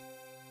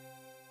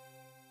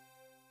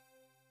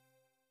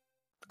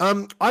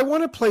 I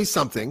want to play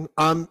something,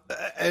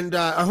 and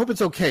I hope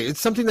it's okay. It's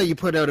something that you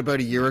put out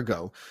about a year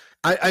ago.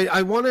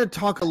 I want to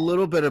talk a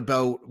little bit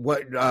about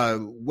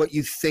what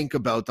you think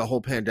about the whole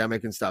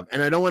pandemic and stuff.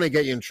 And I don't want to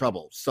get you in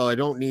trouble, so I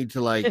don't need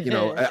to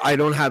I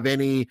don't have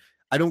any.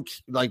 I don't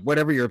like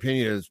whatever your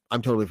opinion is.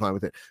 I'm totally fine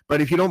with it.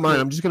 But if you don't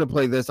mind, I'm just going to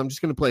play this. I'm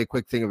just going to play a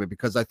quick thing of it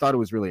because I thought it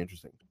was really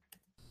interesting.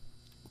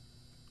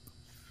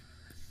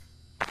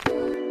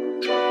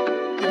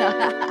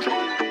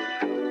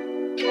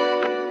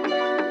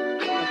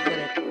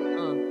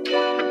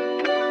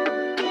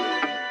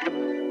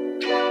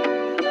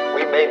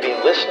 May be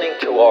listening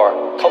to our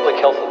public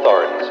health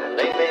authorities, and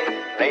they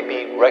may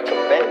be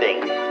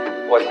recommending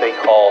what they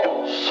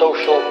call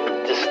social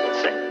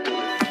distancing.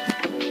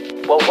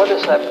 Well, what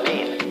does that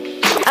mean?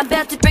 I'm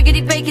about to break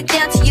it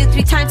down to you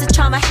 3 times a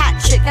charm, a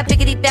hat trick. I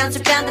biggity bounce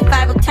around the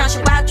viral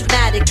township, wild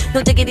dramatic.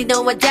 No diggity,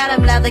 no I doubt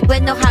I'm loud like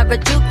when no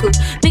Harajuku.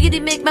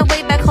 Biggity make my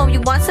way back home, you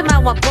want some, I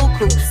want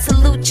buku.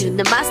 Salute you,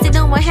 namaste,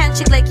 no more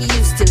handshake like you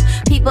used to.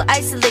 People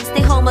isolate,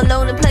 stay home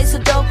alone and play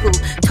Sudoku.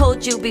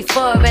 Told you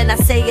before and I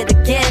say it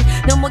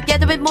again. No more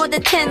gathering more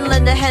than 10,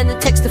 lend a hand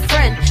and text a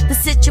friend. The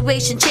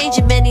situation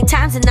changing many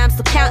times and I'm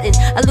still counting.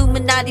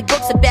 Illuminati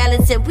books are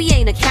balancing, we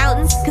ain't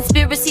accountants.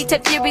 Conspiracy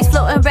type theories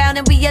floating around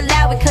and we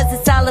allow it cause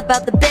it's all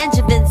about the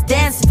Benjamins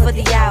dancing for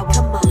the hour.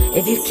 Come on.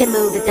 If you can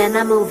move it, then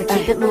I move it,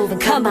 keep it moving.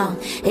 Come on.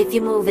 If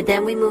you move it,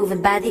 then we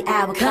moving by the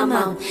hour. Come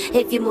on.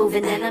 If you're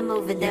moving, then I'm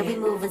moving, then we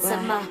moving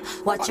some more.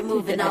 Watch you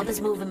moving, all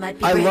this moving might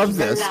be. I love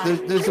this.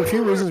 There's a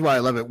few reasons why I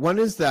love it. One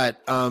is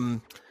that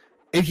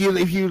if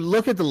you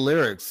look at the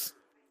lyrics,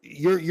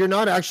 you're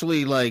not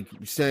actually like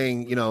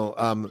saying,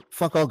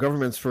 fuck all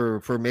governments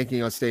for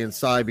making us stay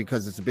inside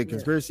because it's a big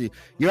conspiracy.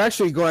 You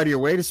actually go out of your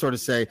way to sort of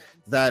say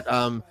that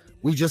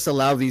we just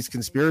allow these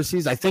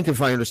conspiracies, I think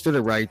if I understood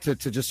it right, to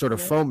just sort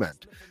of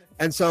foment.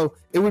 And so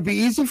it would be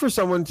easy for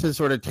someone to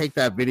sort of take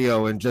that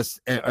video and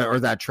just or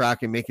that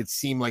track and make it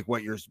seem like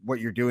what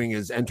you're doing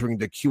is entering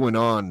the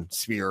QAnon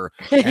sphere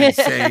and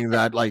saying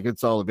that like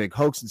it's all a big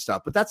hoax and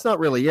stuff. But that's not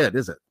really it,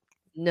 is it?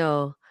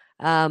 No.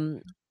 I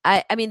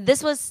mean,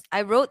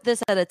 I wrote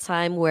this at a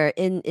time where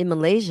in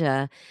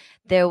Malaysia,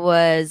 there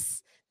was,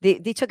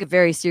 they took it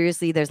very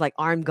seriously. There's like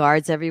armed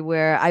guards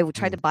everywhere. I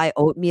tried to buy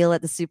oatmeal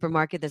at the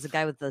supermarket. There's a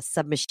guy with a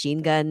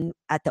submachine gun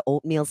at the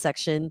oatmeal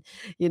section,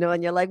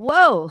 and you're like,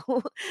 whoa,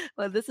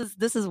 well, this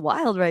is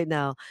wild right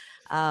now.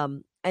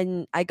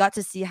 And I got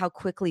to see how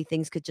quickly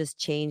things could just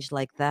change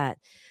like that.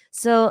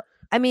 So,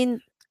 I mean,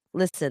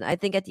 listen, I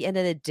think at the end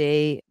of the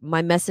day,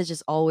 my message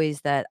is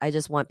always that I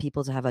just want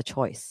people to have a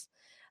choice.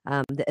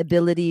 The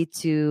ability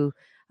to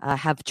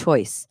have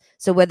choice.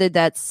 So whether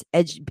that's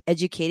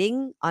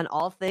educating on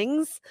all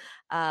things,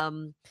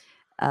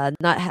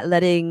 not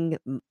letting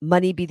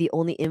money be the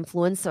only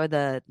influence or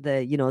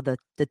the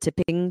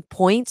tipping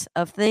point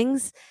of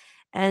things,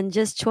 and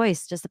just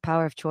choice, just the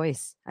power of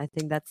choice. I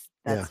think that's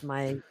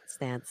my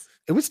stance.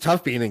 It was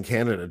tough being in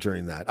Canada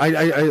during that.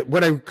 I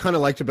what I kind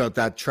of liked about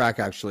that track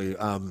actually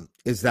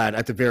is that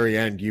at the very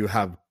end you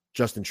have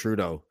Justin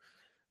Trudeau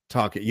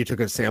talking. You took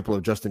a sample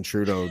of Justin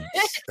Trudeau.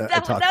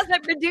 That was my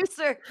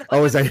producer.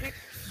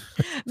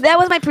 That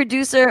was my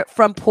producer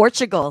from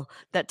Portugal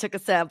that took a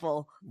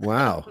sample.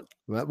 Wow.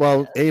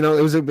 Well, it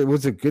was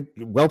a good,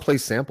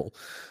 well-placed sample.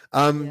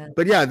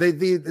 But yeah,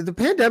 the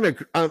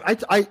pandemic.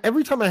 I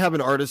every time I have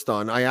an artist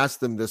on, I ask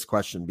them this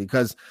question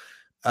because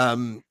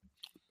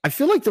I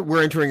feel like that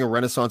we're entering a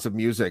renaissance of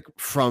music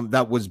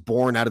that was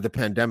born out of the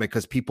pandemic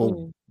because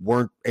people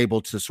weren't able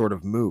to sort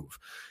of move.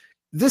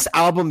 This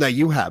album that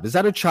you have, is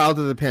that a child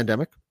of the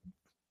pandemic?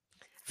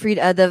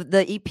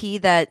 The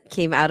EP that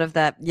came out of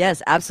that,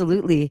 yes,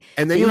 absolutely.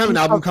 And then you have an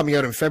album coming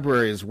out in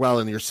February as well,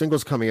 and your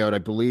single's coming out, I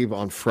believe,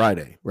 on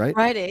Friday, right?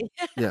 Friday.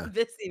 Yeah.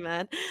 Busy,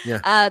 man.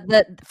 Yeah.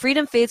 The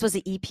Freedom Fades was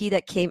the EP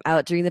that came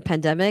out during the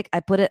pandemic. I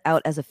put it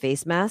out as a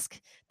face mask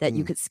that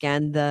you could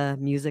scan the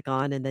music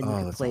on and then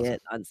you could play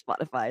it on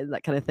Spotify and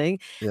that kind of thing.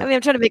 Yeah. I mean,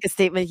 I'm trying to make a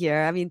statement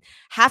here. I mean,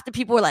 half the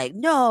people were like,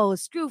 no,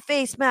 screw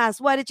face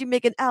masks. Why did you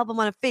make an album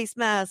on a face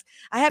mask?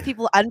 I had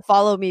people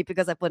unfollow me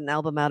because I put an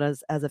album out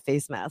as a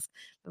face mask.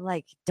 I'm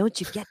like,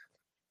 don't you get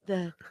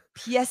the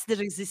pièce de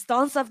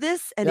résistance of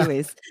this.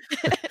 Anyways,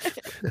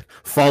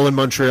 Fall in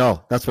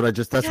Montreal. That's what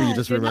that's what you yeah,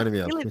 just you're not reminded me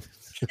of. feeling.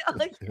 Oh,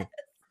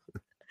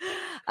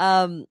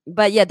 yes.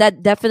 But yeah,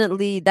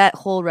 that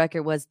whole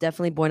record was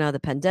definitely born out of the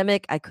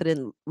pandemic.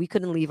 We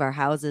couldn't leave our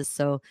houses,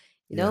 so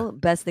Yeah.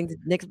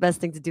 next best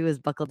thing to do is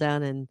buckle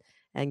down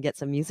and get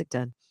some music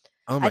done.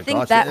 Oh I my think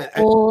gosh. that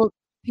whole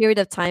period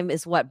of time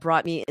is what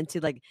brought me into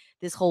like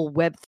this whole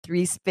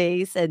Web3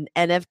 space and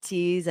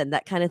NFTs and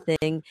that kind of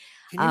thing.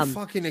 Can you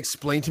fucking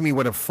explain to me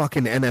what a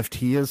fucking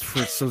NFT is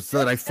so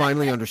that I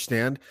finally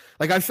understand?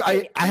 Like I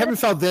haven't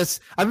felt this.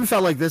 I haven't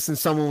felt like this, and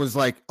someone was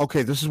like,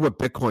 "Okay, this is what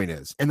Bitcoin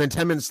is," and then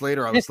 10 minutes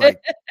later, I was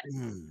like,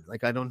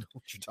 "Like I don't know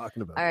what you're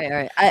talking about." All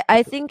right.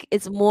 I think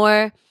it's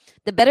more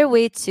the better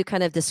way to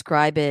kind of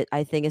describe it,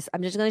 I think, is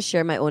I'm just going to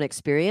share my own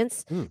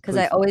experience because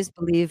I Please. always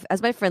believe,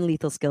 as my friend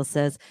Lethal Skill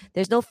says,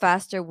 there's no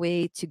faster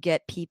way to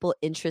get people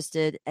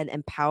interested and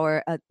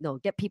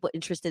get people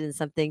interested in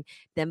something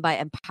than by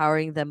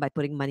empowering them by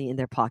putting money in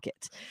their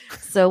pocket.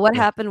 So what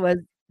Yeah. happened was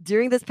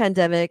during this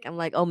pandemic, I'm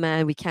like, oh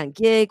man, we can't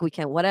gig, we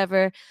can't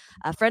whatever.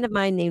 A friend of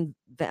mine named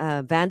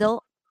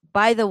Vandal,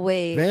 by the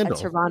way, Vandal.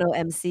 a Toronto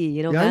MC,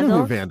 Yeah, I know Vandal?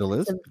 who Vandal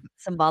is.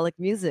 Symbolic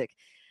Music.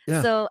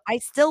 Yeah. So I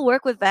still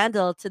work with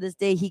Vandal to this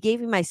day. He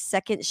gave me my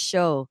second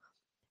show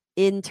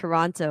in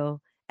Toronto,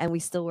 and we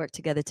still work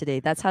together today.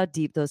 That's how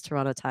deep those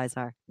Toronto ties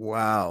are.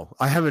 Wow.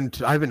 I haven't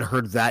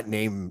heard that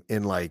name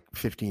in like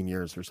 15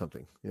 years or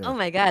something. Yeah. Oh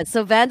my God.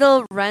 So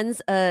Vandal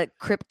runs a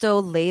crypto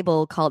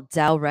label called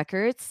DAO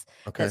Records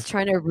Okay. that's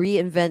trying to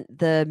reinvent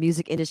the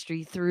music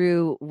industry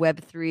through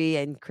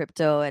Web3 and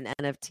crypto and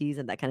NFTs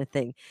and that kind of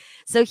thing.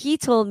 So he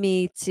told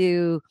me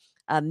to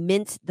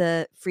mint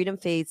the Freedom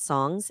Fade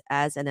songs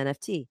as an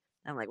NFT.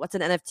 I'm like, what's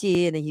an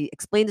NFT? And then he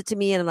explained it to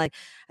me, and I'm like,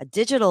 a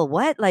digital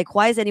what? Like,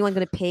 why is anyone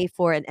going to pay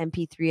for an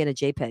MP3 and a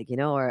JPEG,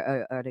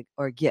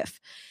 or a GIF?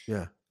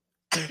 Yeah.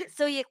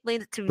 So he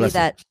explained it to me Bless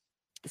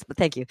you.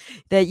 thank you,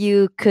 that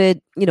you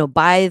could,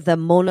 buy the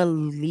Mona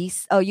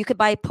Lisa. Oh, you could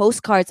buy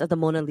postcards of the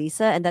Mona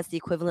Lisa, and that's the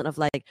equivalent of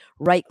like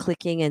right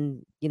clicking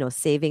and,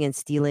 saving and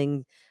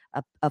stealing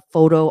a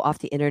photo off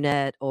the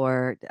internet,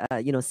 or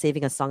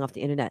saving a song off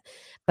the internet.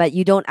 But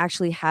you don't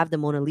actually have the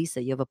Mona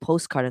Lisa. You have a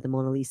postcard of the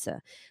Mona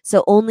Lisa.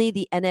 So only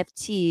the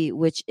NFT,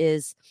 which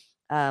is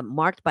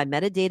marked by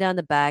metadata on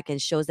the back and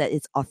shows that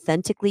it's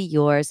authentically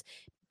yours,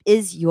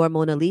 is your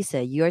Mona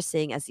Lisa. You're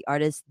saying, as the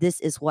artist, this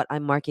is what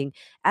I'm marking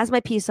as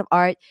my piece of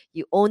art.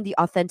 You own the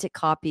authentic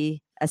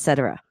copy,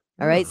 etc.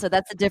 All right. So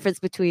that's the difference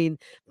between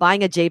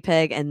buying a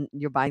JPEG and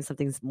you're buying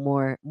something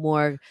more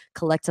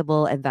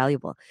collectible and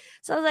valuable.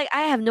 So I was like,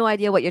 I have no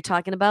idea what you're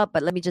talking about,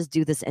 but let me just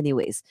do this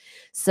anyways.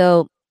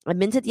 So I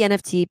minted the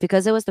NFT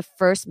because it was the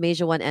first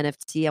major one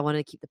NFT. I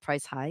wanted to keep the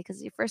price high because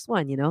it's your first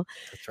one, That's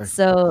right.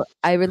 So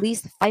I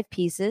released 5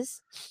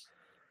 pieces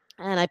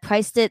and I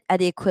priced it at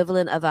the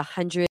equivalent of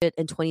 $120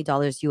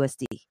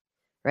 USD.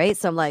 Right.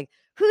 So I'm like,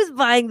 who's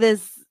buying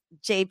this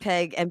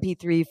JPEG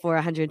MP3 for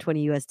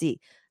 120 USD?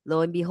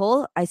 Lo and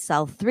behold, I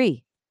sell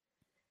 3.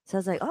 So I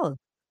was like, oh,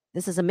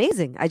 this is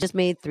amazing. I just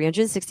made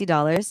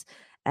 $360.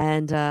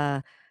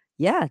 And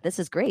yeah, this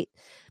is great.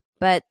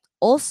 But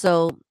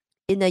also,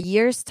 in a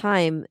year's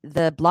time,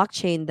 the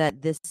blockchain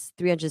that this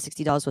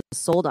 $360 was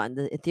sold on,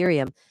 the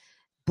Ethereum,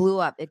 blew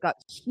up. It got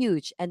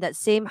huge. And that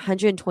same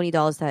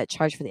 $120 that I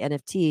charged for the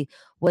NFT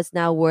was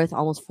now worth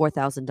almost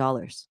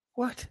 $4,000.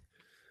 What?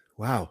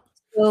 Wow.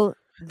 So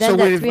then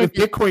if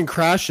Bitcoin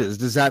crashes,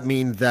 does that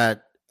mean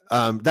that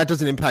that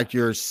doesn't impact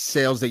your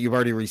sales that you've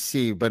already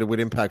received, but it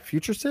would impact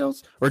future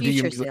sales? Or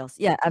future sales?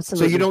 Yeah,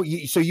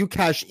 absolutely. So you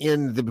cash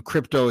in the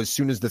crypto as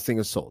soon as the thing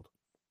is sold?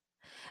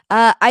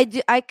 I do.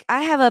 I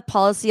have a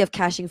policy of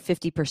cashing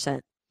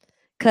 50%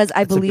 because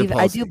I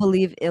do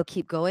believe it'll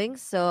keep going.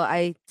 So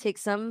I take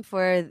some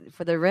for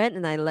the rent,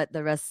 and I let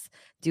the rest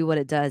do what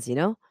it does.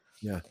 Yeah.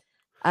 So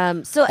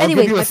I'll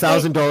anyway, give you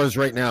 $1,000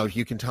 right now if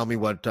you can tell me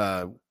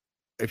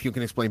if you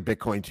can explain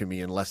Bitcoin to me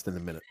in less than a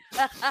minute.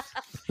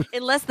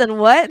 In less than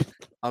what?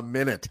 A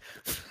minute.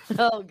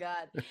 Oh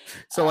God.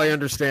 So I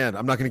understand.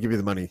 I'm not going to give you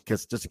the money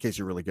just in case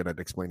you're really good at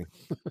explaining.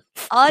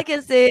 All I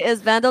can say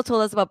is Vandal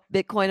told us about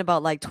Bitcoin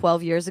about like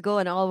 12 years ago,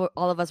 and all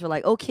of us were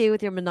like, okay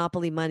with your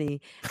monopoly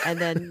money. And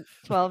then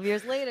 12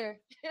 years later.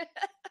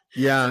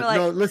 Yeah,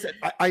 no, listen,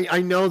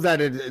 I know that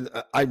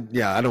I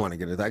don't want to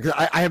get into that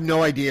because I have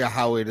no idea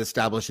how it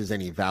establishes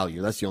any value.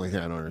 That's the only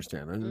thing I don't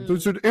understand.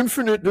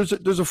 There's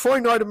there's a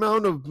finite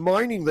amount of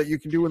mining that you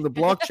can do in the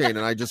blockchain, and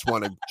I just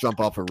want to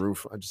jump off a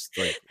roof. I just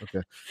like,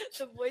 okay.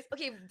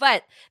 Okay,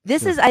 but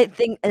this is, I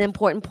think, an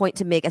important point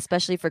to make,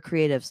 especially for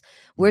creatives.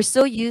 We're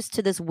so used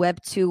to this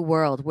Web 2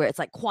 world where it's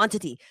like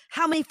quantity,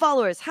 how many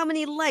followers, how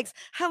many likes,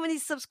 how many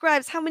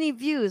subscribes, how many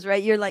views,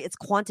 right? You're like, it's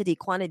quantity.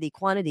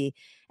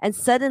 And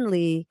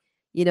suddenly,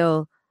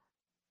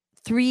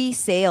 3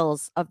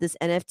 sales of this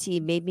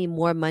NFT made me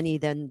more money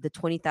than the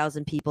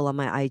 20,000 people on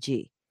my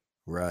IG.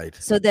 Right.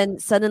 So then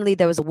suddenly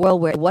there was a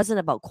world where it wasn't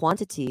about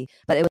quantity,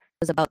 but it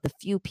was about the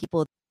few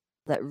people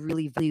that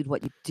really valued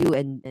what you do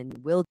and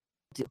will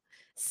do.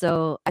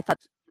 So I thought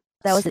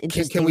that was an Can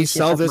interesting we shift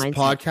sell of this mindset.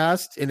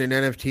 podcast in an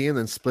NFT and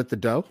then split the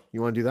dough?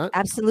 You want to do that?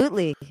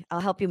 Absolutely. I'll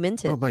help you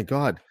mint Oh it. my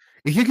God.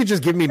 If you could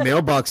just give me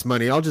mailbox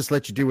money, I'll just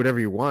let you do whatever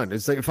you want.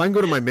 It's like if I can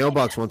go to my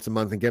mailbox once a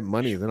month and get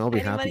money, then I'll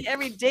be Any money happy.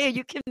 every day.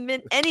 You can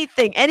mint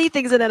anything.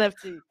 Anything's an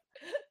NFT.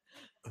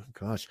 Oh,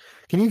 gosh.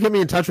 Can you get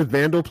me in touch with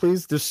Vandal,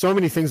 please? There's so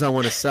many things I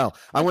want to sell.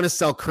 I want to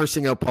sell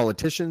cursing out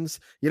politicians,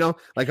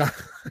 like I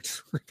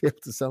just want to be able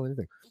to sell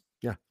anything.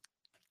 Yeah.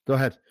 Go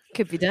ahead.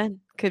 Could be done.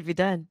 Could be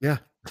done. Yeah.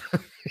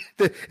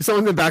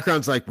 Someone in the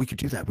background's like, we could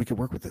do that. We could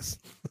work with this.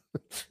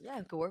 Yeah,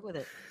 I could work with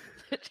it.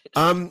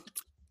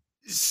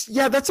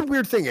 Yeah, that's a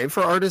weird thing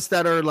for artists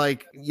that are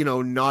like,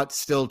 not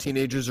still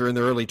teenagers or in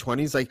their early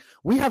 20s. Like,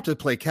 we have to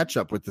play catch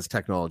up with this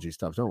technology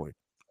stuff, don't we?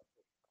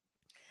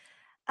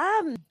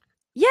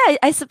 Yeah,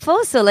 I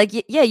suppose so. Like,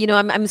 yeah,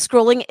 I'm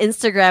scrolling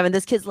Instagram and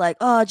this kid's like,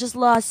 "Oh, I just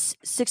lost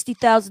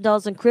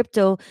 $60,000 in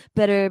crypto.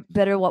 Better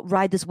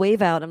ride this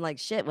wave out." I'm like,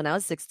 shit. When I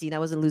was 16, I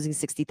wasn't losing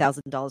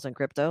 $60,000 on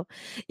crypto.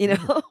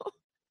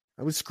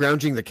 I was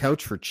scrounging the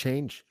couch for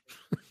change.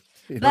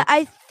 But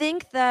I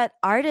think that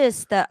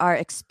artists that are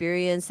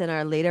experienced in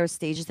our later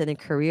stages and in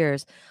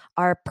careers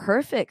are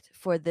perfect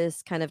for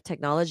this kind of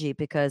technology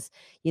because,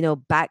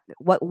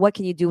 what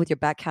can you do with your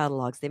back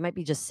catalogs? They might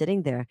be just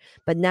sitting there,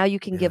 but now you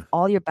can give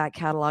all your back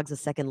catalogs a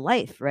second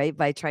life, right?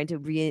 By trying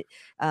to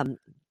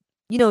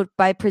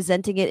by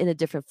presenting it in a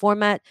different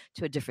format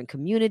to a different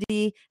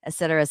community, et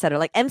cetera, et cetera.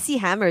 Like MC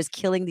Hammer is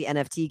killing the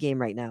NFT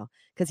game right now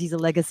because he's a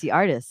legacy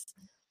artist.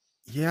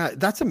 Yeah,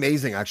 that's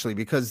amazing actually,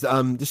 because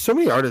there's so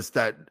many artists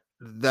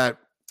that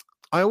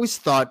I always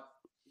thought,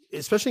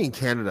 especially in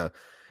Canada,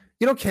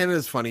 Canada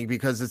is funny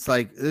because it's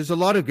like there's a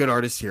lot of good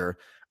artists here.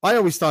 I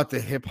always thought the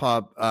hip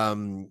hop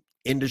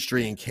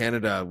industry in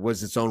Canada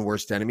was its own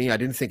worst enemy. I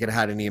didn't think it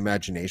had any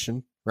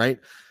imagination, right?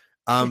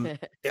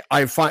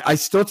 I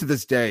still to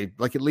this day,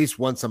 like at least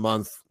once a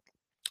month,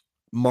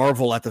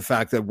 marvel at the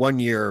fact that one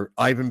year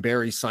Ivan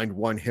Berry signed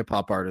one hip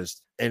hop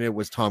artist and it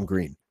was Tom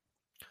Green.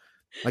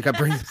 Like I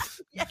bring,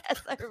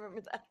 yes, I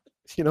remember that.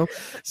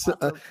 So.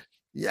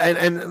 Yeah,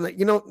 and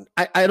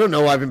I don't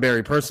know Ivan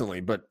Berry personally,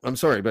 but I'm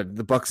sorry, but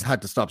the Bucks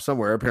had to stop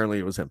somewhere. Apparently,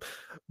 it was him.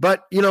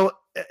 But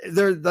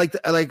they're like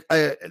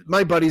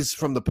my buddies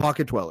from the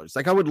Pocket Dwellers.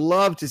 Like, I would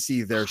love to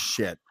see their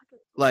shit,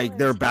 like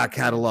their back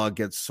catalog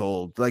gets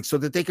sold, like so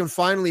that they can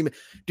finally.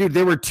 Dude,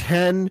 there were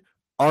 10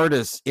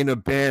 artists in a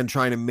band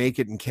trying to make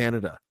it in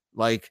Canada.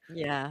 Like,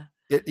 yeah.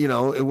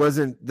 It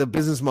wasn't, the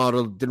business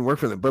model didn't work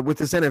for them. But with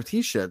this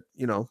NFT shit,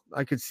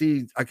 I could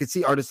see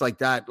artists like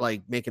that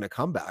like making a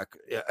comeback,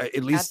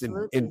 at least in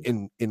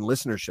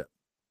listenership.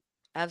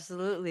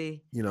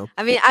 Absolutely.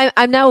 I mean,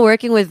 I'm now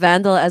working with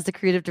Vandal as the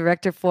creative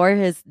director for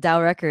his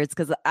DAO Records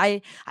because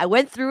I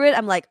went through it.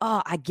 I'm like,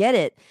 oh, I get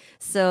it.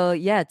 So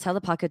yeah, tell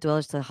the Pocket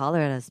Dwellers to holler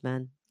at us,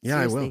 man. Yeah,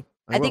 seriously.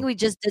 I think we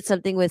just did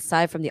something with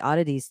Sai from the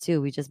Oddities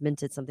too. We just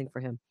minted something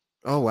for him.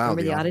 Oh wow,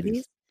 remember the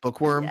Oddities?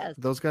 Bookworm, yes.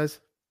 Those guys.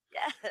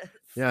 Yes.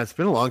 Yeah, it's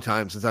been a long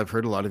time since I've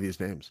heard a lot of these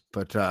names,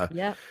 but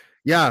yeah.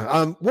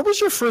 What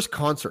was your first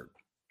concert?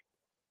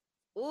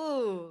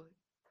 Ooh,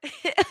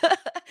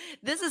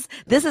 this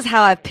is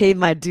how I paid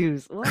my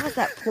dues. What was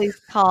that place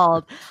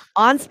called?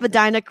 On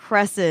Spadina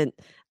Crescent.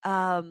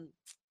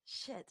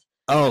 Shit.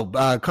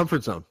 Oh,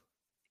 Comfort Zone.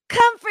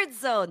 Comfort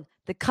Zone.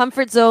 The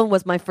Comfort Zone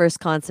was my first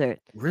concert.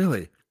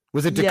 Really?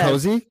 Was it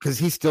DeCozy? Because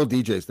he still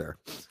DJs there.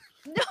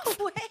 No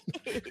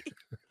way.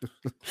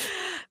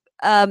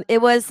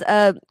 It was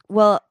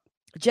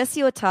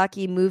Jesse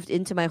Otaki moved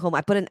into my home.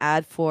 I put an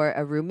ad for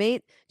a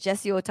roommate.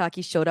 Jesse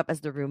Otaki showed up as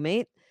the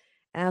roommate.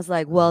 And I was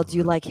like, well, do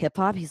you like hip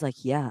hop? He's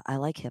like, yeah, I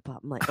like hip hop.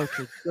 I'm like,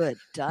 okay, good,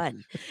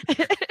 done.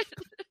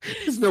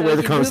 There's no way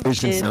the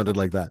conversation sounded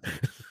like that.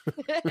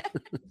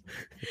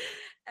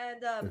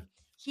 And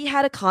he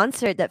had a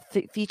concert that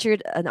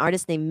featured an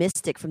artist named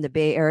Mystic from the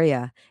Bay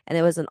Area. And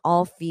it was an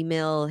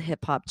all-female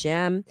hip-hop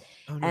jam.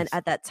 Oh, nice. And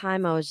at that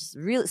time, I was just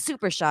really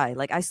super shy.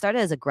 Like, I started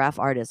as a graph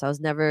artist. I was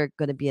never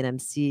going to be an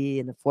MC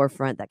in the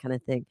forefront, that kind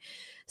of thing.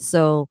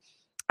 So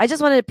I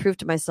just wanted to prove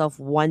to myself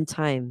one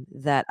time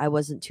that I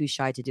wasn't too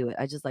shy to do it.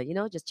 I just like,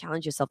 just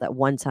challenge yourself that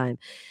one time.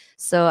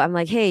 So I'm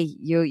like, hey,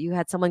 you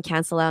had someone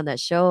cancel out on that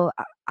show.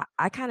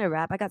 I kind of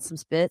rap. I got some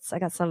spits. I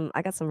got some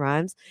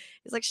rhymes.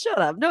 He's like, shut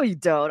up. No, you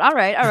don't. All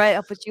right.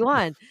 I'll put you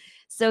on.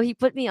 So he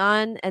put me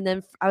on, and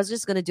then I was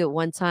just going to do it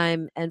one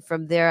time. And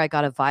from there, I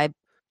got a Vibe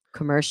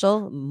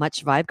commercial,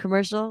 Much Vibe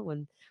commercial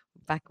when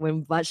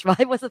Much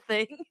Vibe was a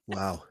thing.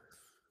 Wow.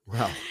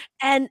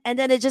 And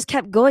then it just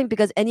kept going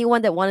because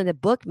anyone that wanted to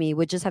book me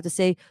would just have to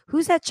say,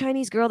 who's that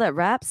Chinese girl that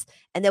raps?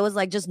 And there was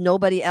like just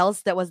nobody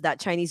else that was that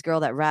Chinese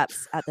girl that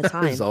raps at the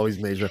time. It's always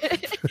major.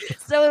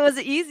 So it was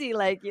easy.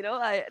 Like,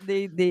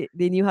 they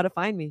knew how to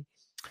find me.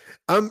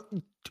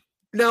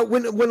 Now,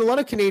 when a lot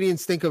of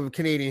Canadians think of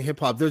Canadian hip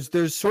hop,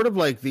 there's sort of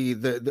like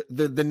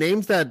the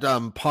names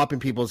that pop in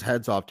people's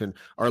heads often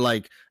are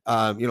like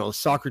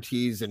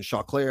Socrates and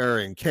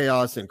Choclair and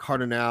Chaos and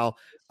Cardinal,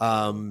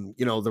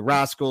 the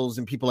Rascals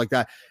and people like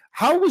that.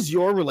 How was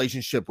your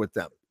relationship with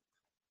them?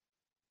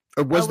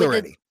 Or was there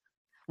any?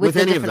 With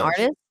any of those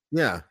artists?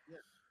 Yeah.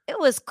 It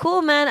was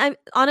cool, man. I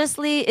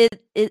honestly,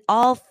 it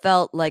all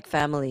felt like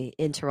family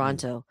in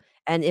Toronto.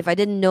 And if I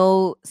didn't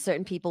know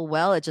certain people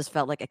well, it just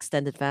felt like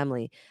extended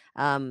family.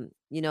 You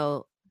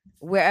know,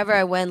 wherever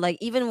I went, like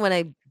even when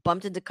I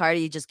bumped into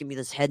Cardi, he just give me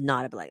this head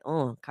nod. I'd be like,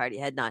 "Oh, Cardi,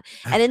 head nod."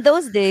 And in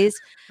those days,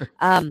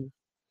 um,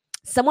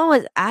 someone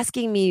was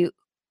asking me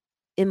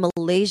in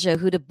Malaysia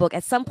who to book.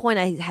 At some point,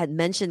 I had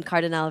mentioned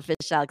Cardinal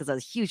Official because I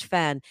was a huge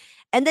fan,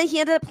 and then he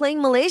ended up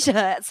playing Malaysia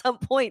at some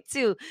point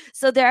too.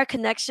 So there are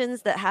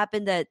connections that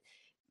happen that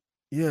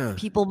Yeah.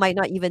 people might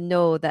not even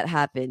know that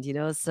happened. You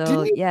know, so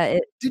Didn't you, yeah,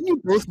 didn't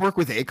you both work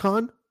with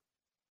Akon?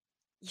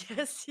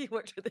 yes, he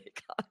worked with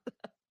Akon.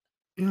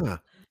 Yeah.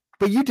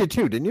 But you did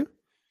too, didn't you?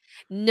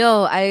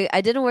 No,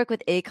 I didn't work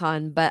with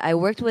Akon, but I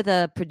worked with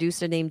a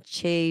producer named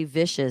Che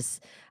Vicious,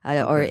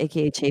 or Okay.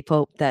 AKA Che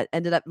Pope, that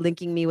ended up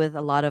linking me with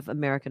a lot of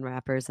American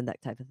rappers and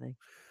that type of thing.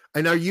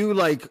 And are you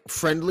like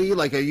friendly?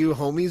 Like, are you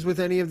homies with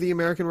any of the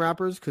American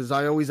rappers? Because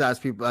I always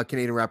ask people,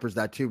 Canadian rappers,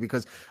 that too.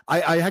 Because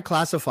I had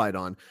Classified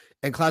on,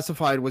 and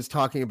Classified was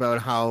talking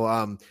about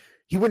how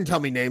he wouldn't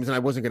tell me names, and I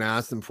wasn't going to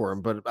ask them for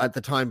him. But at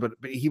the time, but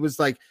he was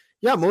like,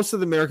 "Yeah, most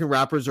of the American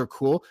rappers are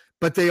cool,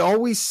 but they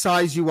always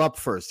size you up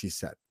first." He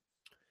said,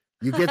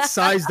 "You get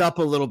sized up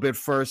a little bit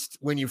first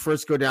when you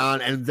first go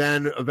down, and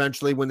then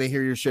eventually, when they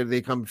hear your shit,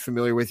 they become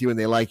familiar with you and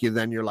they like you.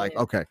 Then you're like,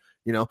 okay,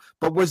 you know."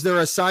 But was there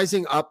a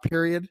sizing up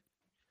period?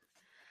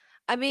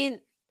 I mean,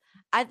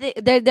 I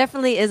think there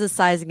definitely is a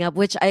sizing up,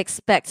 which I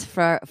expect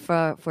for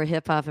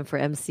hip hop and for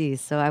MCs.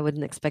 So I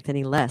wouldn't expect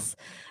any less.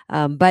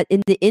 But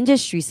in the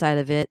industry side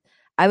of it,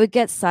 I would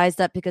get sized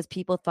up because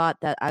people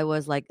thought that I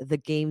was like the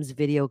game's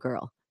video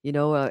girl. You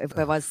know, if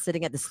I was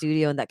sitting at the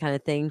studio and that kind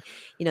of thing,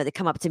 you know, they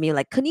come up to me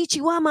like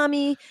 "Konnichiwa,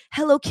 mommy,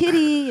 Hello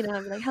Kitty." You know,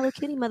 I'm like "Hello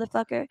Kitty,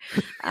 motherfucker."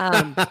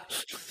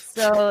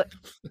 So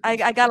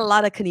I got a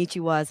lot of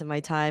konnichiwas in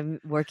my time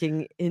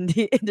working in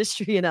the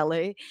industry in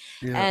LA,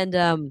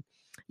 and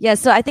yeah,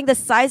 so I think the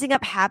sizing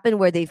up happened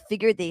where they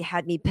figured they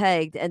had me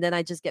pegged, and then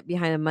I just get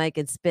behind a mic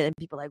and spit, and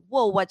people are like,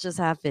 "Whoa, what just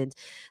happened?"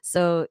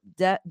 So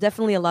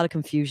definitely a lot of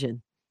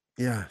confusion.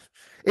 Yeah,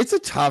 it's a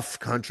tough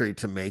country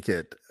to make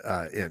it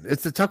in.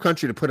 It's a tough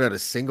country to put out a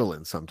single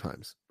in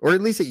sometimes, or at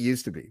least it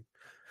used to be.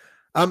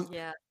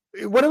 Yeah.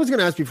 What I was going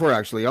to ask before,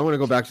 actually, I want to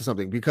go back to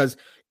something, because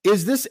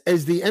is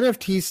the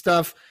NFT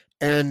stuff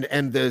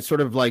and the sort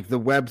of like the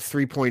Web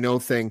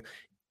 3.0 thing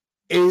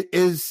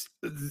is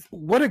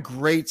what a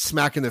great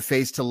smack in the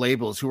face to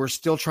labels who are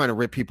still trying to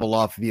rip people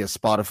off via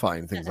Spotify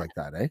and things like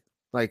that, eh?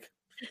 Like,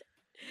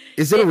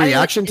 is it a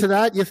reaction to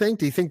that, you think?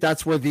 Do you think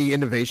that's where the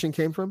innovation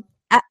came from?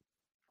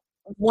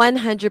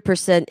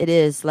 100% it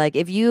is. Like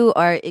if you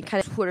are in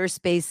kind of Twitter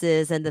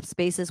spaces and the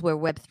spaces where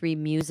Web3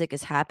 music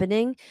is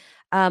happening,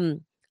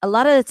 a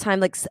lot of the time,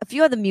 like a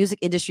few of the music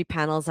industry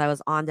panels I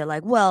was on, they're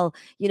like, well,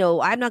 you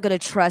know, I'm not going to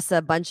trust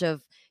a bunch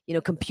of, you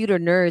know, computer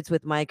nerds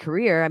with my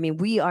career. I mean,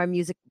 we are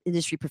music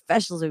industry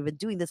professionals. We've been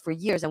doing this for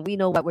years and we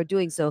know what we're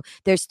doing. So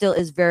there still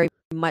is very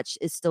much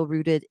is still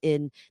rooted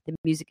in the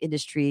music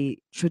industry,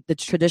 the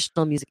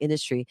traditional music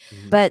industry.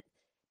 But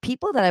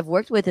people that I've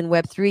worked with in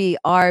Web3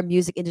 are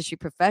music industry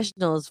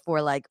professionals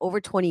for like over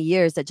 20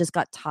 years that just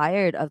got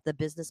tired of the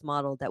business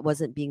model that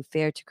wasn't being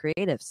fair to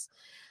creatives.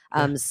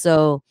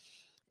 So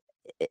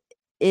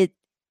it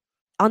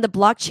on the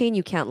blockchain,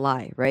 you can't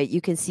lie, right?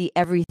 You can see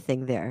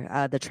everything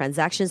there. The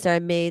transactions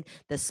that are made,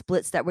 the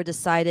splits that were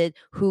decided,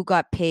 who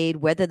got paid,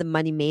 whether the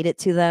money made it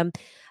to them.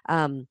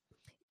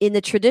 In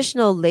the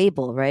traditional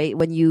label, right?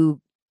 When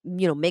you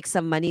make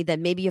some money,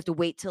 then maybe you have to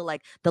wait till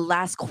like the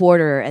last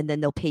quarter and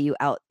then they'll pay you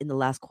out in the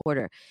last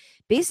quarter.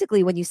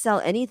 Basically, when you sell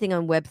anything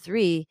on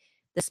Web3,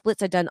 the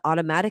splits are done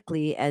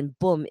automatically and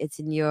boom, it's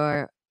in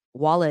your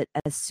wallet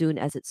as soon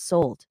as it's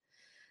sold.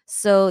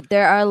 So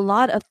there are a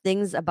lot of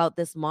things about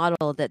this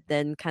model that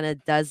then kind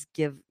of does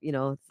give,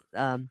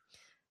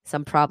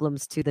 some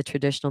problems to the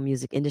traditional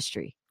music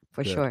industry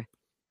for sure.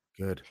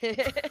 Good.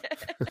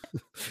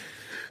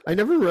 I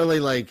never really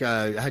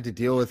had to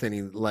deal with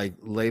any like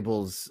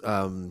labels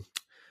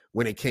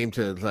when it came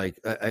to like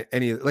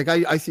any like I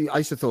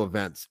used to throw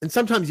events, and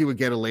sometimes you would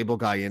get a label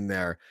guy in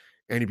there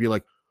and he'd be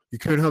like, "You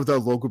can't have that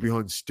logo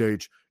behind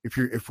stage if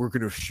we're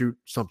going to shoot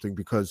something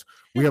because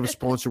we have a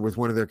sponsor with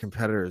one of their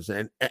competitors."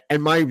 And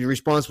my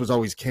response was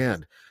always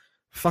canned.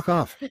 Fuck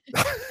off.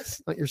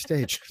 It's not your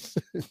stage.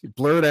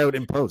 Blur it out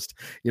in post.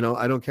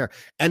 I don't care.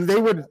 And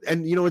they would,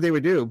 and you know what they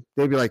would do?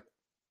 They'd be like,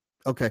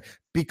 okay,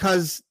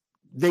 because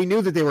they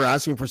knew that they were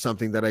asking for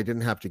something that I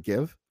didn't have to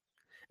give.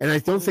 And I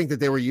don't think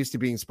that they were used to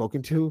being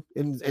spoken to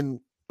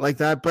in like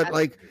that. But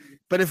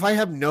if you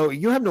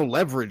have no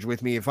leverage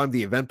with me if I'm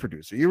the event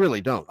producer. You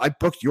really don't. I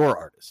booked your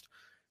artist.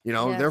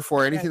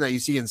 Therefore anything that you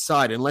see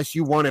inside, unless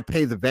you want to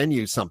pay the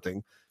venue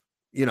something,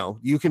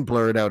 you can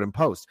blur it out in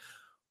post.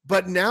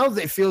 But now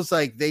it feels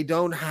like they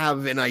don't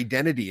have an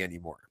identity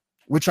anymore,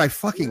 which I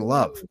fucking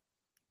love.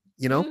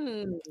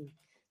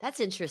 That's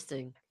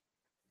interesting.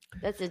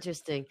 That's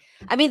interesting.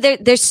 I mean,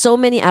 there's so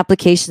many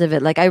applications of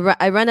it. Like I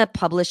run a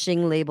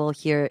publishing label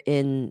here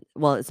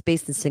it's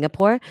based in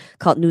Singapore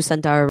called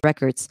Nusantara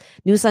Records.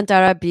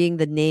 Nusantara being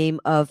the name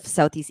of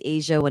Southeast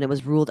Asia when it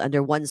was ruled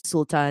under one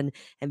sultan,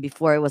 and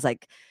before it was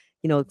like,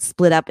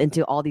 split up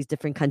into all these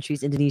different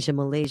countries: Indonesia,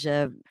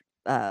 Malaysia,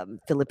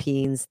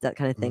 Philippines, that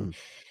kind of thing. Mm.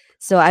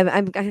 So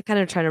I'm kind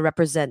of trying to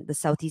represent the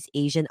Southeast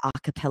Asian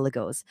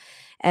archipelagos,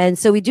 and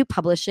so we do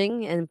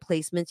publishing and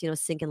placements,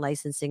 sync and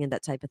licensing and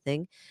that type of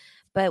thing.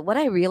 But what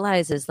I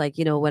realize is like,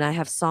 when I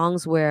have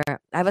songs where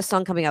I have a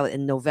song coming out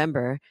in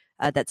November,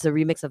 that's a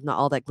remix of Not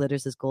All That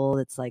Glitters Is Gold.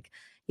 It's like,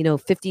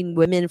 15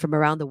 women from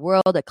around the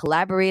world that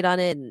collaborate on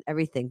it and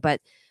everything. But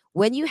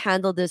when you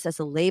handle this as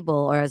a label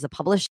or as a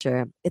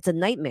publisher, it's a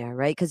nightmare,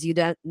 right? Because you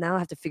now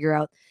have to figure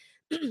out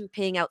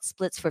paying out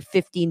splits for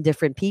 15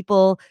 different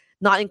people,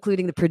 not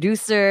including the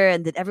producer,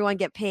 and did everyone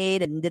get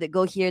paid, and did it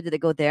go here, did it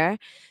go there?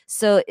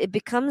 So it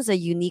becomes a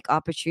unique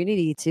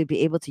opportunity to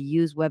be able to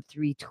use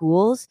Web3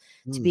 tools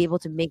to be able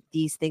to make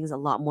these things a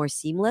lot more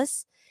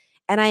seamless.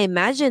 And I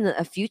imagine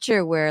a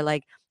future where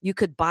like you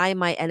could buy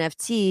my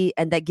NFT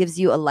and that gives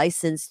you a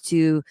license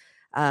to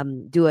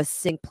do a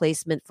sync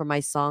placement for my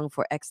song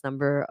for X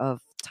number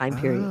of time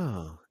period.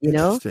 Oh, You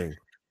know? interesting.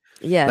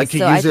 Yeah. Like to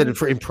so I use it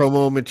think in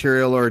promo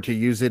material, or to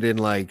use it in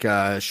like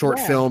short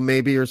yeah. film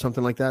maybe, or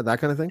something like that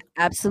kind of thing.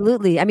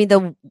 Absolutely. I mean,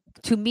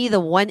 to me, the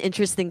one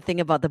interesting thing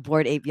about the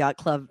Bored Ape Yacht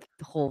Club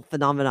whole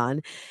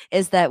phenomenon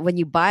is that when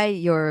you buy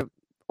your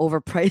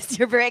overpriced,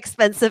 your very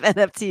expensive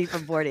NFT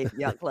from Bored Ape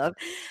Yacht Club,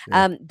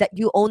 Yeah. that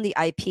you own the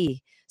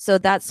IP. So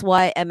that's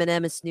why Eminem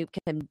and Snoop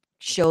can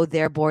show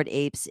their Bored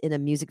Apes in a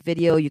music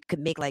video. You could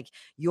make like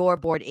your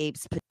Bored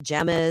Apes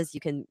pajamas. You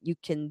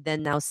can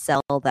then now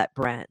sell that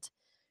brand.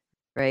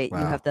 Right,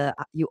 Wow.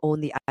 you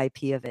own the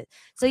IP of it.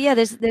 So yeah,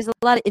 there's a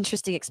lot of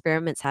interesting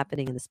experiments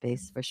happening in the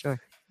space for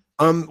sure.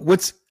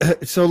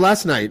 So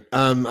last night,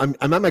 I'm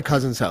at my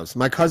cousin's house.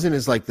 My cousin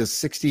is like this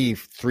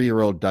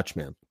 63-year-old Dutch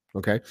man.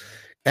 Okay.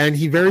 And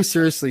he very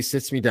seriously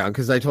sits me down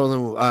because I told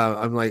him,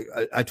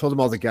 I told him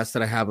all the guests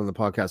that I have on the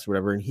podcast or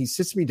whatever. And he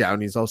sits me down,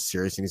 and he's all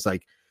serious. And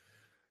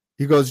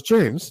he goes,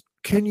 James,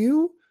 can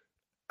you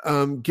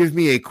give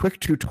me a quick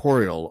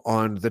tutorial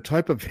on the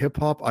type of hip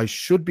hop I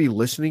should be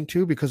listening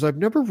to, because I've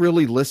never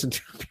really listened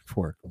to it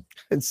before.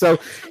 And so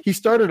he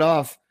started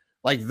off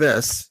like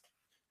this.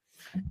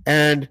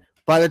 And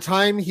by the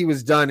time he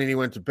was done and he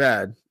went to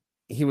bed,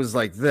 he was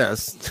like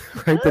this,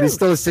 right? But he's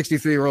still a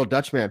 63-year-old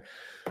Dutch man.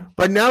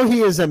 But now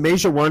he is a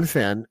Major One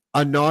fan,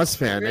 a Nas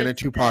fan, and a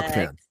Tupac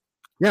fan.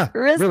 Yeah,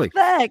 really.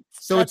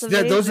 So That's those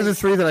are the amazing.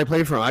 three that I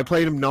played from. I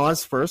played him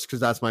Nas first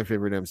because that's my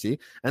favorite MC,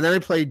 and then I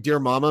played Dear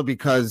Mama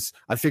because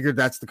I figured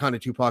that's the kind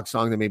of Tupac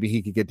song that maybe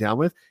he could get down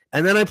with,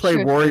 and then I played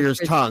Sure, Warrior's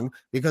sure. Tongue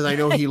because I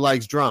know he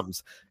likes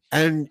drums.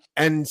 And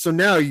so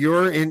now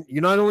you're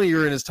not only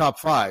you're in his top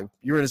 5,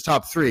 you're in his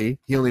top 3.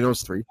 He only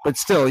knows 3, but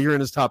still you're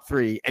in his top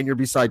 3, and you're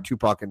beside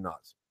Tupac and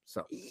Nas.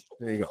 So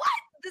there you go.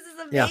 This is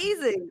Yeah.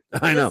 amazing.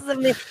 I know. This is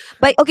amazing.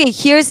 But okay,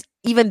 here's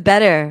even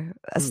better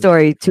a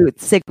story to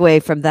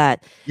segue from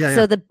that. Yeah,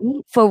 So yeah. the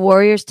beat for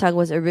Warrior's Tongue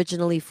was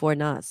originally for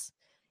Nas.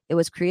 It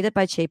was created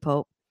by Che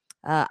Pope.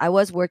 I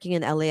was working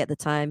in LA at the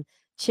time.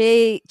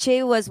 Che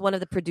was one of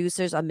the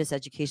producers on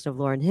Miseducation of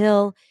Lauryn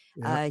Hill.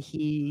 Yeah.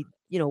 He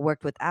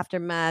worked with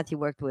Aftermath. He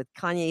worked with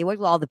Kanye. He worked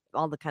with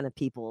all the kind of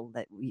people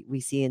that we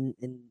see in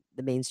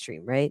the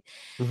mainstream, right?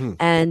 Mhm.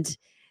 And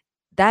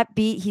that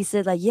beat, he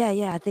said like,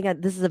 yeah, I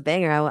think this is a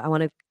banger. I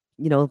want to,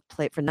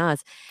 play it for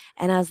Nas.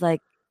 And I was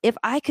like, if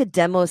I could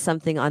demo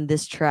something on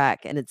this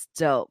track and it's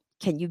dope,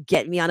 can you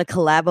get me on a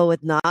collabo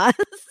with Nas? that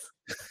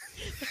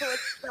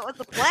was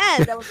the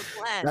plan. That was the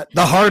plan.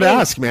 The hard Hey,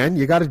 ask, man.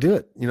 You got to do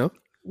it. you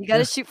got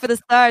to shoot for the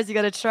stars. You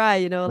got to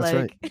try, That's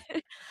like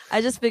right.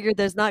 I just figured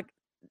there's not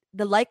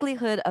the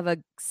likelihood of a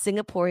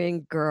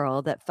Singaporean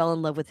girl that fell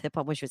in love with hip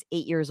hop when she was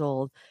 8 years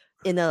old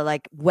in a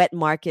like wet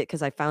market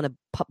because I found a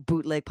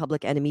bootleg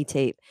Public Enemy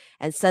tape,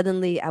 and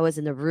suddenly I was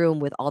in a room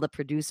with all the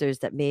producers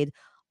that made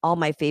all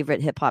my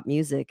favorite hip hop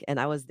music, and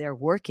I was there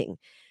working.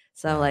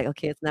 So I'm like,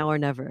 okay, it's now or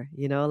never,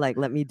 like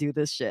let me do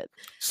this shit.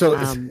 So,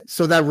 Um,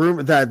 so that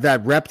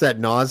that rep that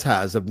Nas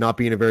has of not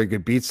being a very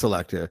good beat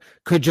selector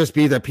could just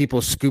be that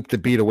people scooped the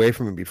beat away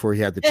from him before he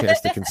had the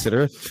chance to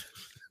consider it.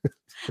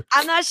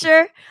 I'm not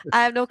sure.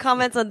 I have no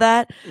comments on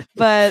that.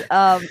 But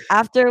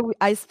after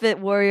I spit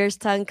Warrior's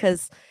Tongue,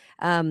 because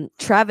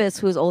Travis,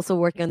 who's also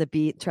working on the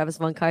beat, Travis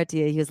Von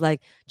Cartier, he was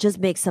like, just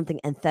make something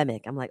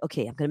anthemic. I'm like,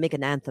 okay, I'm going to make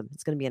an anthem.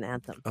 It's going to be an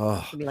anthem. Oh.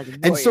 It's going to be like a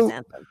And Warriors so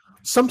anthem.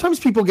 sometimes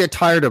people get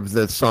tired of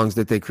the songs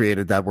that they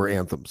created that were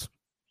anthems.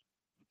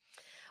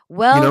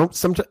 Well,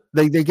 Sometimes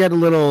they get a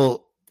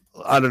little,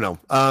 I don't know.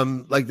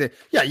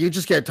 You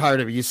just get tired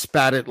of it. You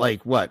spat it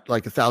like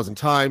 1,000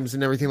 times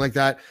and everything like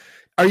that.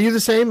 Are you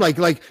the same? Like,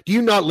 do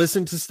you not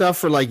listen to stuff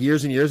for like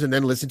years and years and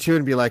then listen to it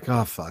and be like,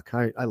 oh fuck,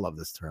 I love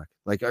this track?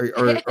 Like,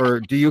 or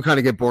do you kind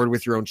of get bored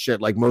with your own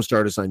shit like most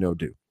artists I know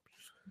do?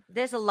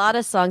 there's a lot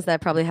of songs that I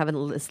probably haven't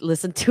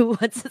listened to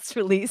once it's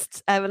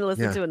released. I haven't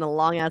listened Yeah. to in a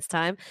long ass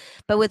time.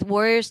 But with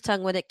Warrior's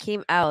Tongue, when it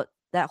came out,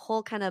 that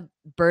whole kind of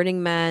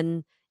Burning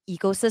Man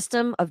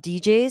ecosystem of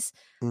DJs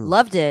Mm.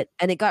 loved it,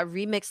 and it got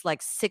remixed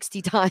like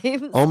 60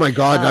 times. Oh my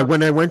God. Um,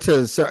 When I went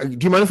to, do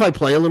you mind if I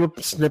play a little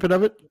snippet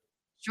of it?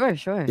 Sure,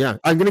 sure. Yeah,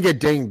 I'm going to get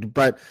dinged,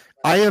 but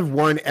I have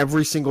won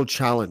every single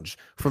challenge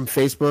from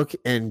Facebook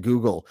and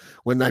Google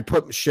when I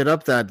put shit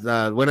up that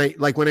when I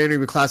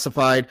interview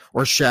Classified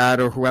or Shad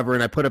or whoever,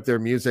 and I put up their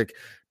music,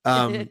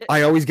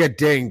 I always get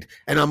dinged,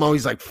 and I'm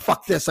always like,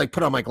 fuck this. I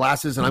put on my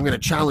glasses and I'm going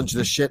to challenge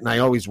this shit, and I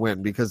always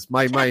win because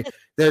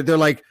they're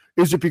like,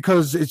 is it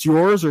because it's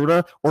yours or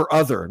whatever, or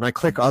other? And I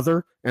click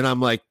other, and I'm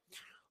like,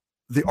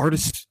 the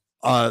artist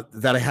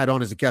that I had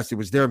on as a guest, it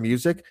was their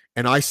music,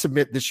 and I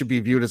submit this should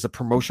be viewed as a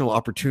promotional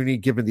opportunity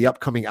given the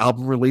upcoming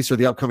album release or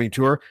the upcoming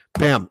tour.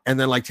 Bam, and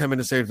then like 10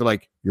 minutes later, they're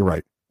like, "You're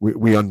right, we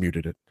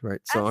unmuted it."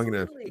 Right, so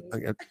Absolutely.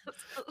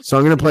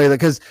 I'm gonna play that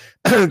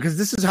because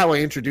this is how I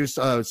introduce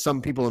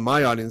some people in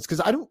my audience,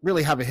 because I don't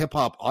really have a hip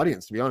hop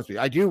audience, to be honest with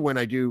you. I do when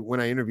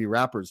I interview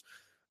rappers,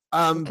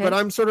 but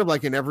I'm sort of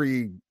like in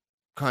every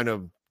kind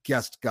of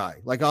guest guy.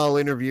 Like I'll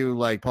interview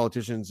like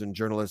politicians and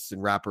journalists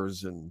and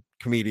rappers and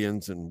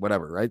comedians and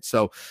whatever, right?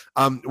 So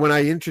when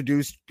I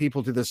introduced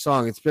people to this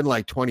song, it's been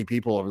like 20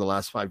 people over the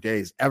last 5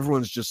 days.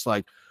 Everyone's just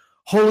like,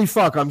 holy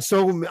fuck, I'm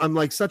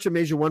like such a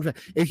major one fan.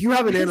 If you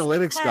have an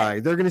analytics guy,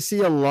 they're going to see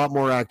a lot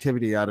more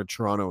activity out of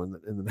Toronto in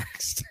the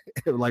next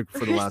like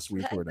for the last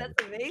week or whatever.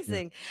 That's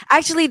amazing. Yeah.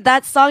 Actually, the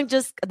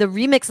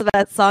remix of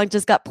that song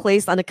just got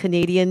placed on a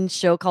Canadian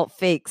show called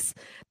Fakes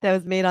that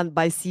was made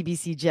by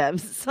CBC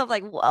Gems. So I'm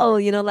like, whoa,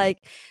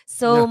 like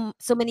so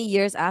many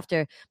years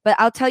after. But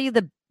I'll tell you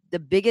the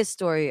biggest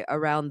story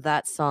around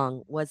that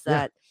song was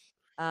that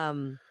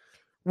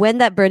when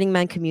that Burning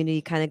Man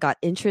community kind of got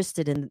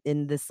interested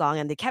in this song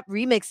and they kept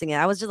remixing it,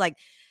 I was just like,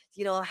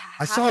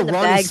 I saw a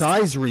Ronnie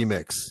Size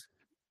remix.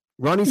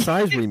 Ronnie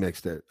Size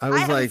remixed it. I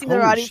was like, holy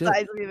Ronnie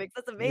Size remix.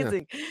 That's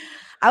amazing. Yeah.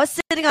 I was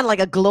sitting on like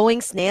a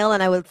glowing snail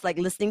and I was like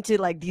listening to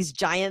like these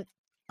giant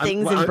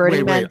things in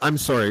Burning Man. Wait, I'm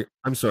sorry.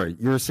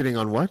 You were sitting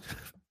on what?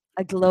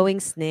 A glowing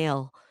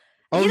snail.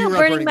 Oh,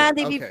 Burning Man,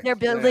 they're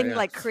building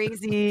like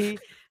crazy.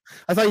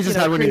 I thought you just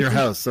had one in your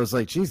house. So I was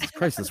like, Jesus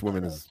Christ, this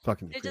woman is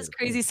fucking They're just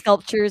crazy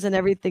sculptures and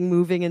everything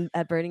moving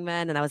at Burning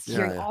Man. And I was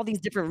hearing all these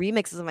different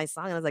remixes of my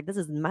song. And I was like, this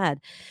is mad.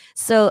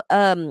 So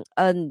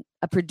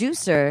a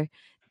producer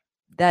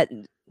that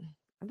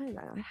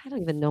I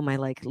don't even know my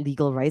like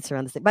legal rights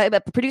around this thing, but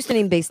a producer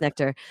named Bass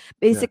Nectar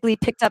basically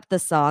picked up the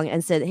song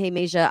and said, hey,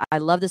 Masia, I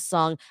love this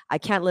song. I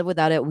can't live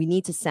without it. We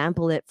need to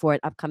sample it for an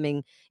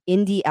upcoming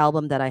indie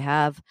album that I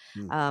have.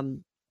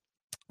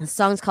 The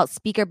song's called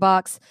Speaker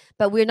Box,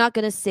 but we're not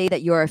going to say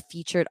that you're a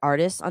featured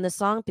artist on the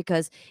song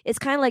because it's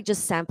kind of like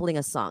just sampling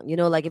a song.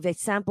 Like if I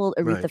sampled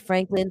Aretha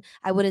Franklin,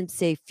 I wouldn't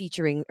say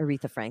featuring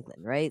Aretha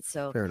Franklin, right?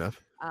 So fair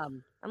enough.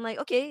 I'm like,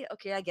 okay,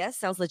 I guess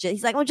sounds legit.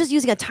 He's like, I'm just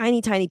using a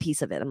tiny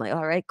piece of it. I'm like,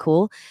 all right,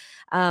 cool.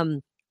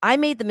 I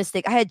made the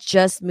mistake. I had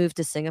just moved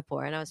to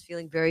Singapore and I was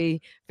feeling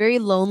very, very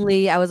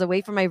lonely. I was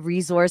away from my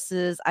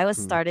resources. I was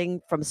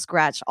starting from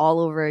scratch all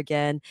over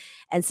again.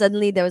 And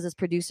suddenly there was this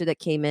producer that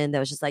came in that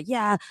was just like,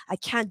 yeah, I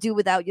can't do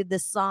without you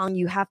this song.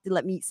 You have to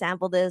let me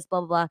sample this,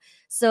 blah, blah, blah.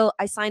 So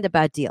I signed a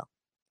bad deal.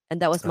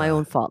 And that was my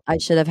own fault. I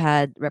should have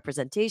had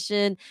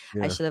representation.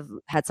 I should have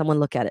had someone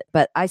look at it.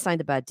 But I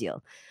signed a bad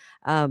deal.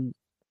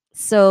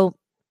 So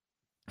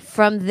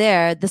from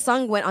there, the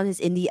song went on his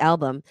indie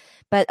album.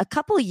 But a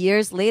couple of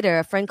years later,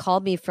 a friend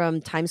called me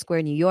from Times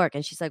Square, New York.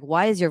 And she's like,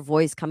 why is your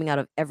voice coming out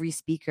of every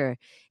speaker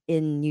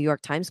in New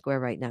York Times Square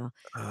right now?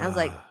 And I was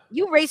like,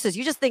 you racist.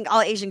 You just think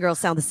all Asian girls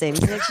sound the same.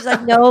 And she's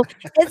like, no,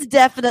 it's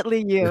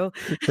definitely you.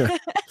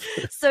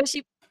 So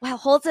she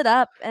holds it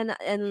up. And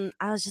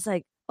I was just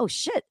like, oh,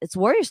 shit, it's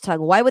Warrior's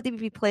Tongue. Why would they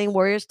be playing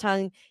Warrior's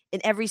Tongue in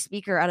every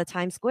speaker out of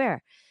Times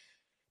Square?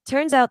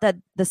 Turns out that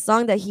the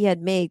song that he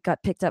had made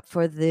got picked up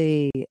for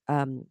the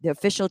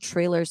official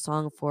trailer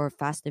song for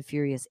Fast and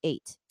Furious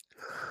 8.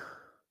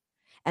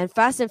 And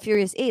Fast and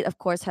Furious 8, of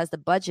course, has the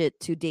budget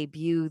to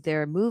debut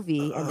their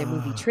movie and their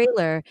movie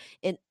trailer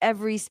in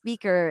every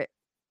speaker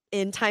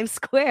in Times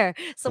Square.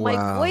 So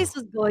my voice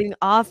was going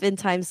off in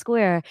Times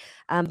Square.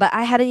 But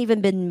I hadn't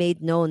even been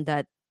made known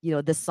that,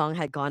 this song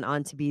had gone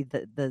on to be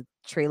the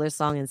trailer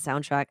song and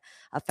soundtrack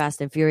of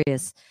Fast and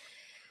Furious.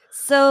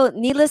 So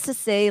needless to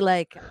say,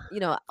 like,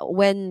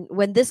 when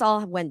this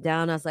all went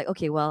down, I was like,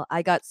 okay, well,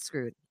 I got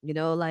screwed,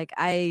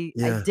 I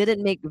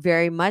didn't make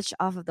very much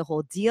off of the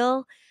whole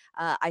deal.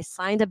 I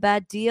signed a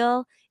bad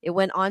deal. It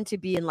went on to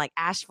be in like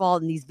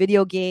Asphalt and these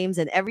video games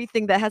and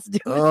everything that has to do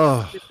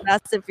with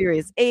Fast and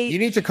Furious 8. You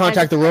need to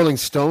contact the Rolling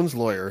Stones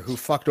lawyer who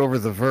fucked over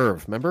the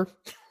Verve, remember?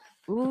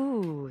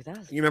 Ooh,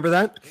 you remember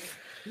that?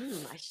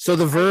 So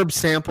the Verve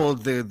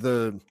sampled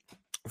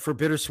for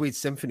Bittersweet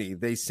Symphony,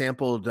 they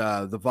sampled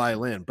the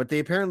violin, but they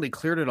apparently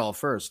cleared it all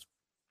first.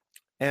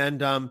 And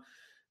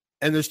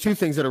there's two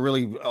things that are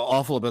really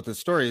awful about this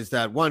story is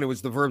that one, it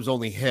was the Verve's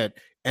only hit,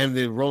 and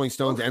the Rolling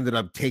Stones ended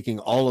up taking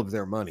all of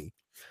their money.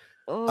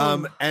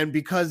 And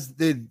because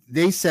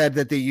they said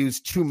that they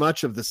used too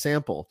much of the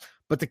sample,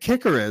 but the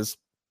kicker is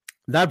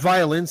that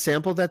violin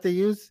sample that they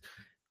used,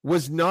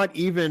 was not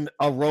even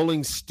a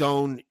Rolling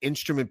Stone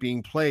instrument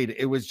being played.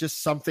 It was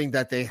just something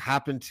that they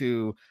happened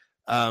to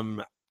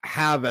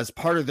have as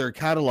part of their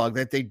catalog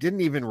that they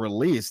didn't even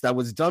release, that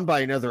was done by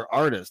another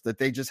artist that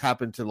they just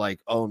happened to like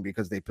own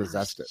because they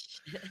possessed it.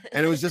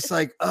 And it was just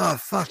like, oh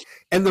fuck.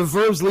 And the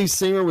Verve's lead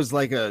singer was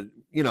like an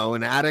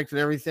addict and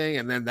everything,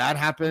 and then that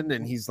happened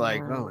and he's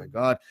like, oh my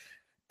god.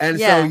 And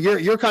so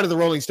you're kind of the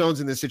Rolling Stones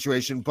in this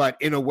situation, but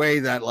in a way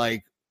that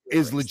like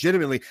is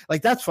legitimately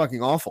like, that's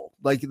fucking awful.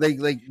 Like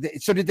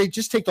so did they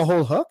just take the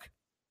whole hook?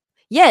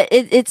 Yeah,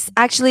 it's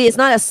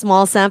not a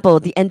small sample.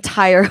 The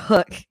entire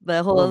hook,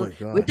 the whole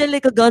with the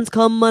little guns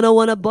come on, I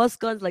wanna bust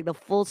guns, like the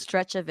full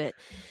stretch of it.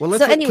 Well,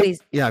 so anyways,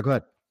 go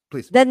ahead,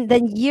 please. Then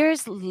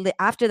years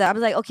after that, I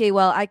was like, okay,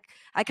 well,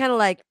 I kind of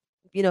like,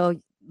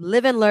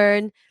 live and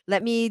learn.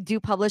 Let me do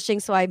publishing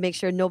so I make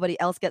sure nobody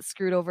else gets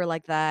screwed over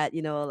like that.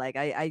 Like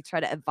I try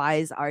to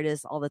advise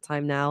artists all the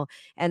time now,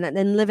 and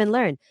then live and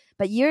learn.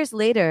 But years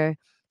later,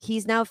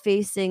 he's now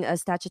facing a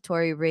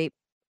statutory rape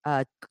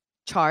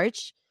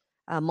charge.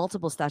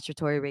 Multiple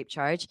statutory rape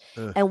charge.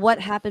 And what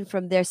happened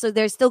from there? So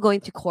they're still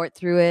going to court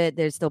through it.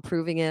 They're still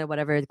proving it,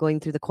 whatever, going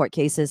through the court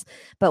cases.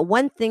 But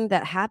one thing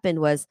that happened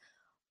was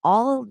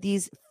all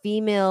these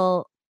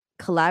female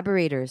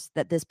collaborators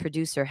that this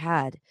producer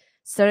had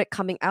started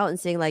coming out and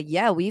saying like,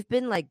 yeah, we've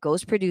been like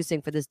ghost producing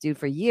for this dude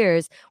for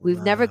years.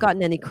 We've never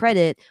gotten any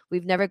credit.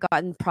 We've never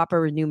gotten proper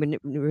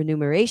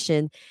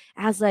remuneration.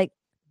 I was like,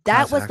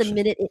 that was the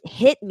minute it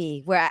hit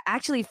me where I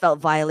actually felt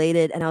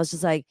violated. And I was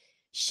just like,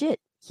 shit.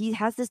 He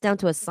has this down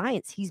to a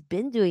science. He's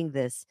been doing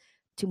this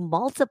to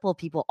multiple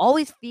people,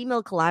 always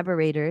female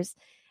collaborators,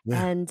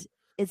 and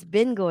it's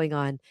been going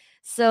on.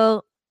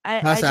 So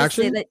class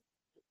action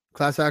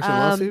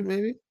lawsuit,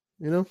 maybe.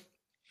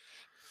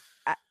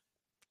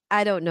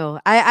 I don't know.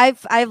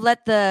 I've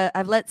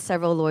let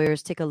several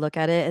lawyers take a look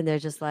at it, and they're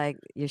just like,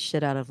 you're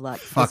shit out of luck.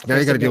 Fuck. Now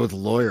you got to deal with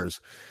lawyers.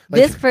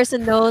 Like, this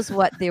person knows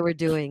what they were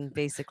doing.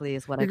 Basically,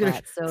 is what I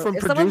got. So from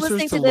if someone's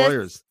listening to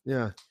lawyers,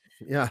 this,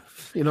 yeah,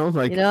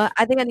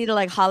 I think I need to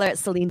like holler at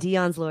Celine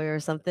Dion's lawyer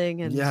or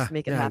something and just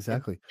make it happen.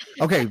 Exactly.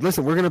 Okay,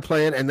 listen, we're gonna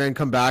play it and then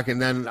come back,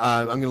 and then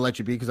I'm gonna let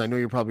you be because I know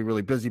you're probably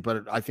really busy,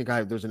 but I think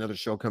there's another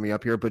show coming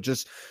up here. But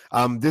just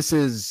this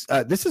is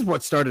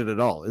what started it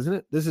all, isn't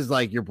it? This is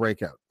like your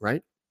breakout,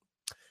 right?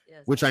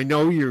 Yes. Which I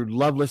know you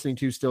love listening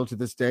to still to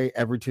this day,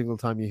 every single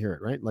time you hear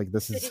it, right? Like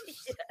this is.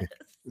 Yes.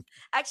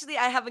 Actually,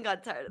 I haven't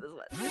gotten tired of this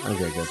one.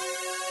 Okay, good.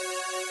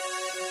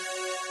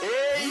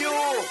 Hey you.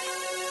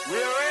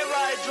 Wherever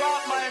I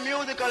drop my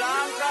musical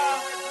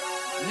anchor,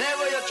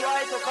 never you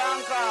try to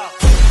conquer.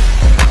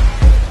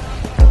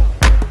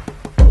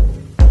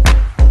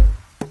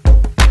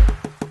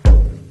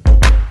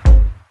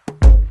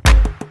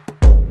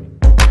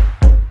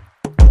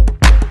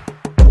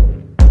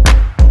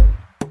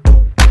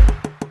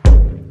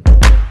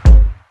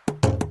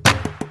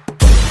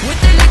 With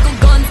the little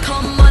guns,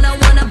 come on, I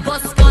wanna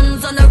bust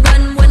guns on the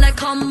run when I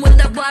come with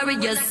the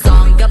warrior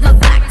song. Got my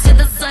back to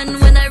the sun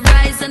when I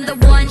rise, and the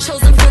one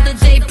chosen for the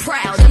day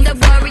proud. I'm the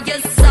warrior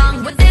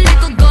song. With the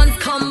little guns,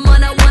 come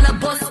on, I wanna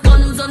bust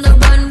guns on the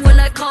run when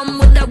I come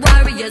with the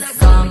warrior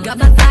song. Got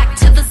my back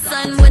to the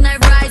sun when I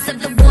rise, and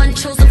the one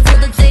chosen for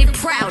the day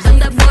proud. I'm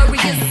the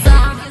warrior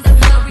song.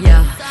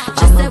 Yeah,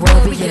 I'm a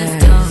warrior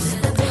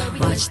song.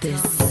 Watch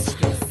this.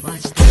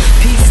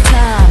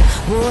 Peacetime,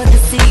 war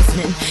this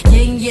evening.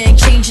 Yin yang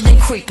changing and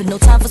creeping, no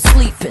time for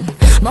sleeping.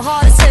 My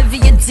heart is heavy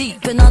and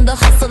deep, and on the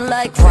hustle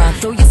like rhyme.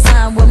 Throw your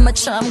sign where my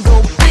charm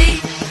go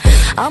be.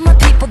 All my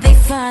people they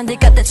find, they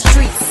got that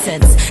street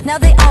sense. Now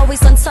they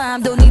always on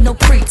time, don't need no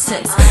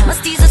pretense. My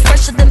steez is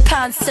fresher than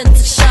pound scent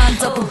to shine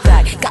double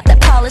back. Got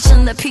that polish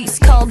and the piece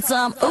called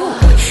ooh,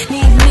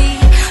 need me.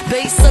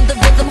 Bass on the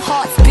rhythm,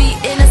 hearts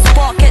beating. A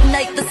spark at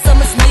night, the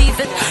summer's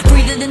leaving.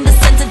 Breathing in the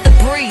scent of the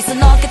breeze.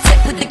 An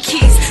architect with the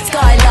keys.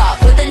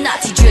 Skylark with the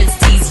Nazi dreads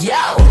tease. Yo,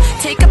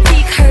 take a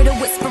peek, heard a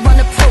whisper on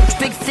approach.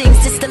 Big things,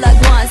 just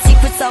like wine.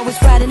 Secrets always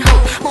riding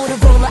hope.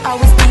 Motorola,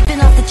 always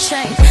deeping off the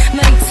chain.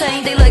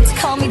 Maintain, they like to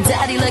call me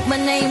daddy like my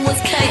name was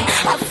Kane.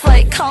 I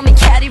fight, call me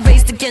caddy,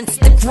 raised against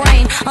the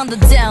grain. On the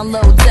down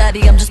low,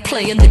 daddy, I'm just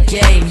playing the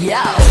game.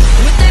 Yo,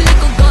 with the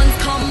little guns,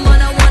 come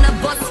on, I wanna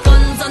bust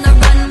guns on the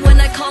run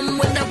when I come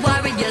with the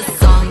warrior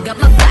song. Got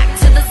my back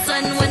to the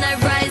sun when I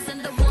rise,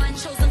 and the one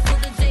chosen for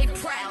the day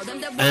proud.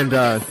 And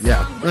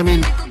I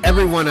mean,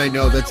 everyone I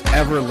know that's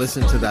ever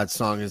listened to that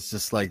song is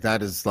just like,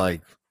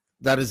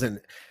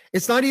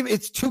 it's not even,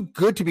 it's too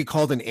good to be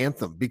called an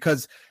anthem,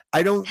 because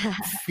I don't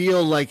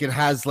feel like it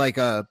has like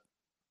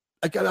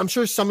I'm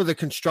sure some of the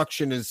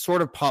construction is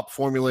sort of pop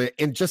formula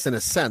in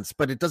a sense,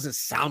 but it doesn't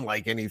sound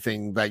like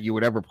anything that you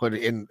would ever put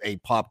in a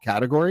pop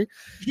category.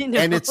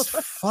 And it's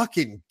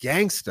fucking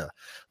gangsta.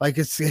 Like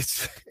it's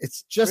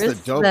just a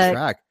dope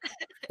track.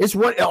 It's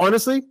what,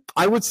 honestly,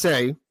 I would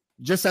say,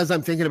 just as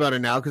I'm thinking about it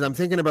now, because I'm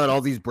thinking about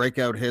all these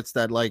breakout hits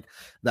that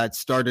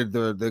started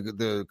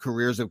the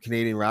careers of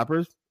Canadian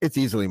rappers. It's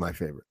easily my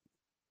favorite.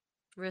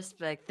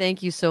 Respect.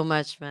 Thank you so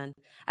much, man.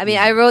 I mean,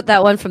 I wrote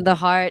that one from the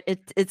heart.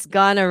 It's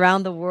gone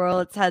around the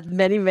world. It's had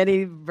many,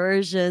 many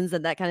versions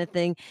and that kind of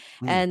thing.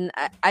 Mm. And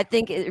I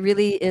think it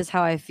really is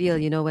how I feel,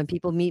 when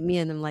people meet me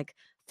and I'm like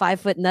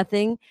 5 foot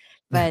nothing,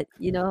 but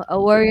a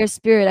warrior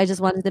spirit. I just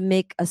wanted to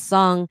make a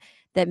song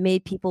that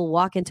made people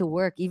walk into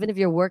work, even if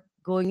your work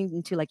going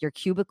into like your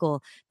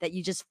cubicle, that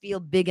you just feel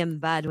big and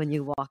bad when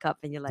you walk up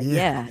and you're like,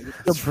 Yeah, you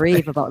feel that's brave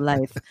right. about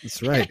life.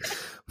 That's right.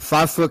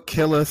 5 foot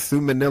killer through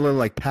Manila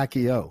like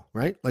Pacquiao,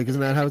 right? Like, isn't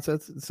that how it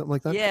says? Something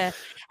like that? Yeah.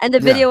 And the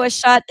Yeah. video was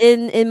shot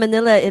in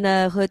Manila in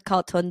a hood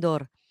called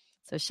Tondor.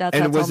 So shout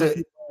And out to all was my it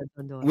people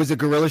in Tondor. was it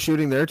guerrilla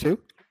shooting there too?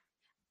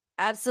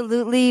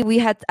 Absolutely.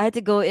 I had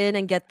to go in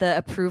and get the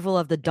approval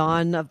of the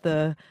Don of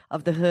the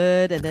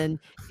hood. And then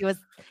he was,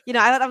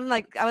 I'm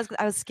like, I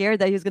was scared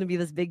that he was gonna be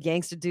this big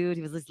gangster dude.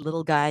 He was this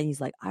little guy and he's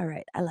like, all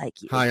right, I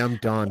like you. Hi, I'm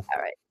Don.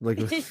 All right. Like,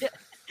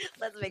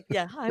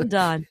 Hi, I'm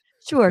Don.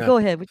 Sure, Yeah. go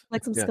ahead. Would you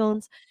like some Yeah.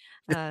 scones?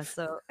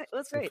 So it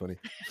was so great. funny.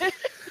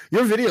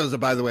 Your videos,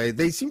 by the way,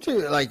 they seem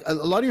to like a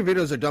lot of your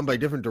videos are done by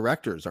different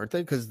directors, aren't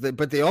they?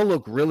 But they all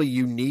look really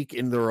unique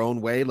in their own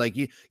way. Like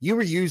you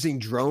were using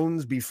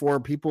drones before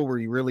people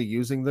were really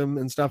using them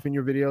and stuff in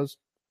your videos.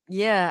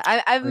 Yeah,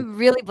 I'm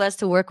really blessed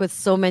to work with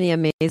so many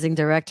amazing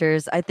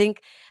directors. I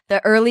think the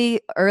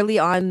early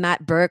on,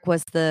 Matt Burke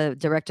was the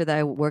director that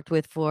I worked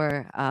with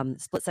for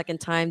Split Second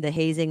Time, The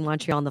Hazing,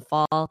 Montreal in the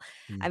Fall.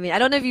 I mean, I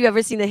don't know if you've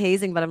ever seen The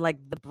Hazing, but I'm like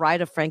the Bride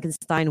of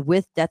Frankenstein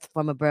with Death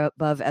from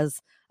Above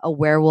as a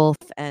werewolf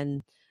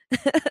and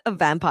a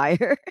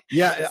vampire.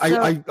 Yeah,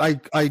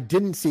 So- I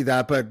didn't see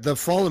that, but the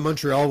Fall in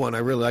Montreal one I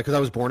really like because I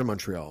was born in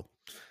Montreal.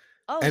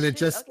 Oh, And it shoot.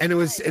 just Okay,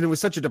 nice. and it was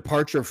such a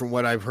departure from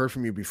what I've heard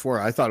from you before.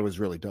 I thought it was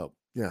really dope.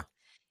 Yeah.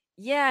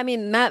 Yeah, I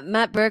mean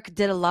Matt Burke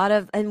did a lot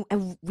of, and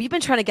we've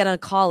been trying to get on a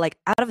call like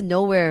out of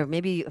nowhere.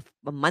 Maybe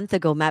a month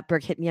ago, Matt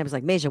Burke hit me. I was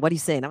like, Major, what are you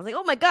saying? I was like,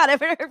 oh my God, I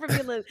haven't heard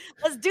from you.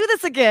 Let's do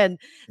this again.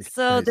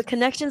 So Nice. the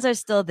connections are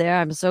still there.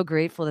 I'm so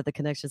grateful that the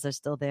connections are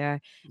still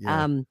there.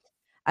 Yeah.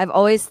 I've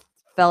always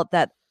felt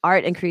that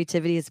art and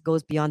creativity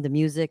goes beyond the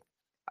music.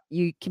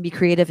 You can be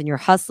creative in your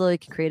hustle. You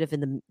can be creative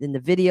in the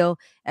video.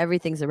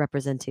 Everything's a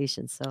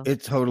representation. So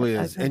It totally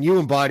I- is, and you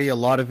embody a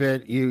lot of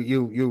it.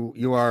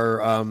 You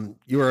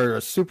are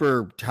a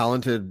super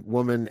talented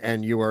woman,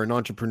 and you are an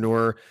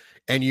entrepreneur,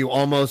 and you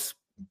almost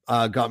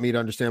got me to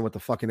understand what the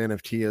fucking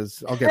NFT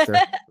is. I'll get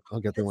there. I'll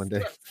get there one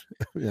day.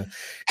 Yeah.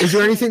 Is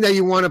there anything that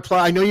you want to play?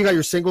 I know you got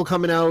your single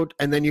coming out,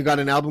 and then you got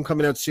an album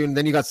coming out soon.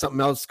 Then you got something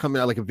else coming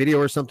out, like a video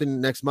or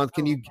something next month.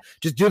 Can you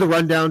just do the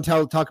rundown?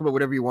 Talk about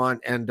whatever you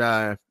want, and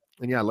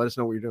yeah, let us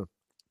know what you're doing.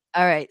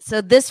 All right.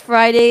 So this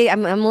Friday,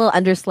 I'm a little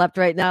underslept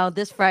right now.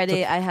 This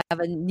Friday, I have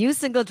a new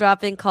single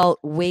dropping called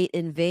 "Wait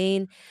in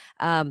Vain."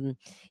 It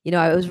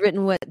was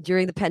written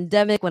during the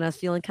pandemic when I was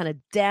feeling kind of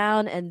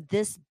down, and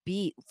this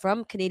beat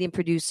from Canadian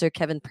producer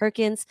Kevin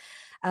Perkins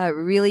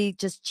really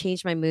just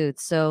changed my mood.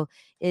 So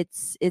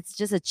it's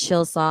just a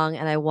chill song,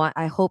 and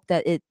I hope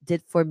that it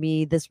did for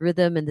me. This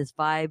rhythm and this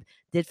vibe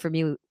do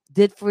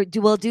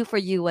for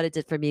you what it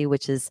did for me,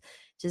 which is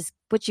just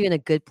put you in a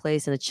good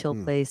place, in a chill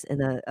place,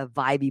 in a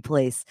vibey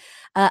place.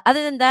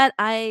 Other than that,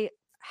 I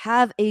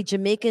have a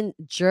Jamaican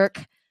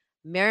jerk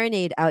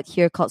marinade out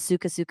here called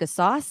Suka Suka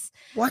sauce.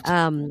 What?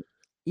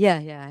 Yeah.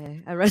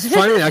 It's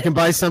funny. I can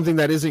buy something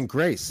that isn't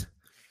Grace.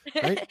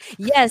 Right?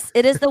 Yes,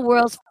 it is the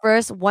world's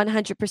first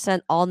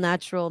 100% all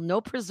natural, no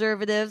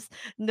preservatives,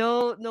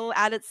 no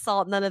added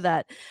salt, none of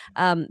that.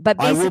 But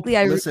basically,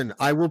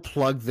 I will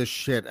plug the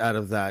shit out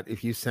of that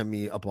if you send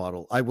me a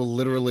bottle. I will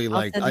literally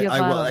I'll send you a I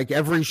will bottle. like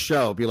every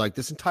show be like,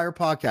 this entire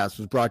podcast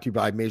was brought to you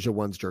by Major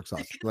One's Jerk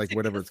Sauce, like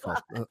whatever it's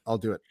called. I'll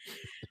do it.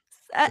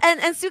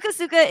 And suka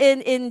suka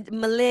in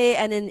Malay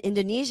and in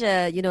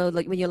Indonesia,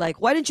 like when you're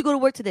like, why didn't you go to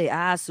work today?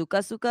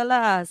 Suka suka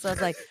lah. So I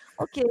was like,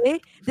 okay,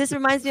 this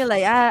reminds me of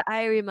like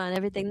Irie man,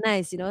 everything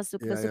nice, suka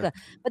Yeah, suka.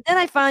 But then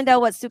I found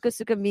out what suka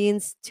suka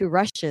means to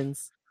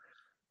Russians,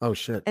 Oh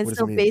shit. and What does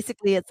so it mean?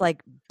 basically it's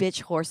like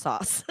bitch whore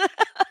sauce.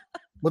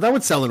 Well, that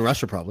would sell in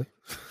Russia probably.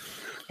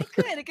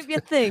 It could be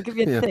a thing.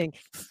 Yeah.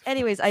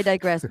 Anyways, I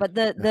digress. But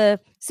the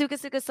suka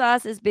suka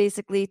sauce is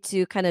basically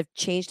to kind of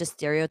change the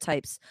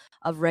stereotypes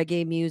of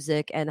reggae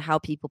music and how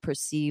people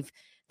perceive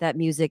that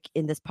music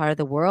in this part of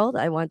the world.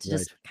 I want to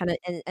just kind of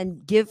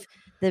and give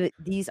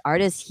these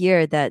artists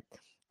here that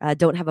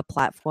don't have a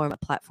platform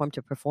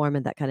to perform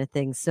and that kind of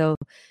thing. So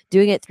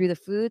doing it through the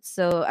food.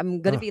 So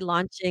I'm going to be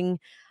launching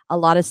a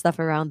lot of stuff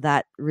around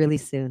that really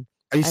soon.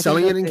 Are you I think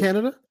selling it that's in it.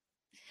 Canada?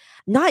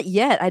 Not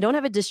yet. I don't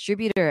have a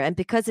distributor, and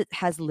because it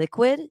has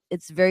liquid,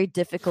 it's very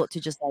difficult to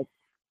just like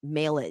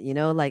mail it.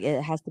 Like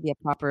it has to be a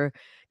proper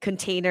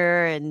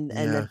container and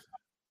Yeah. a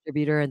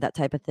distributor and that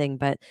type of thing.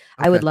 But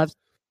I would Okay. love to.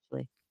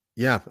 Actually.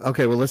 Yeah.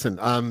 Okay. Well, listen.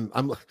 I'm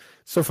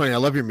so funny. I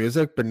love your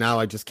music, but now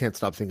I just can't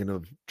stop thinking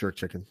of jerk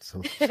chicken.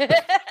 So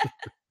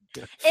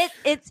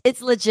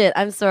It's legit.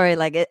 I'm sorry.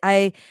 Like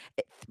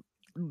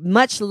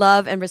much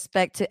love and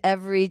respect to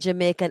every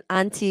Jamaican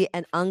auntie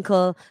and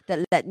uncle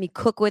that let me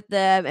cook with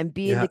them and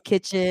be in the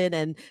kitchen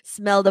and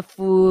smell the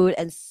food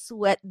and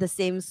sweat the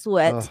same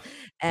sweat. Oh,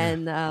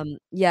 And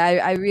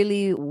I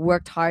really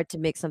worked hard to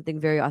make something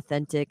very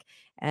authentic.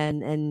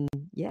 And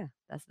yeah,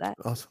 that's that.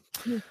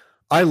 Awesome.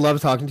 I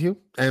love talking to you,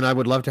 and I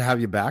would love to have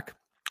you back.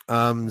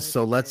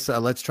 So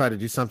let's try to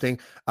do something.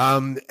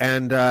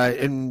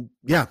 And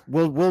yeah,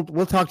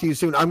 we'll talk to you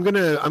soon. I'm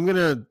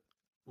gonna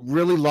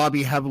really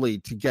lobby heavily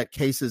to get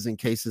cases and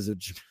cases of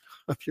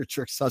your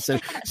jerk sauce.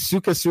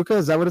 Suka,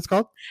 is that what it's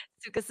called?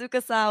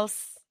 Suka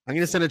sauce. I'm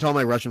gonna send it to all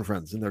my Russian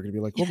friends, and they're gonna be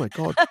like, "Oh my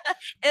god!"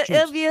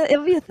 It'll be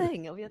a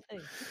thing.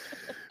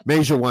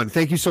 Major One,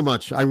 thank you so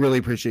much. I really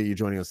appreciate you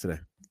joining us today.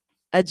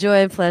 A joy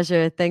and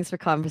pleasure. Thanks for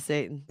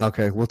conversating.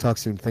 Okay, we'll talk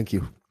soon. Thank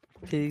you.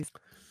 Peace.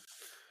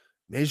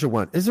 Major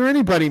One. Is there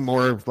anybody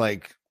more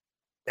like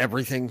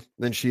everything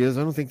than she is?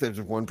 I don't think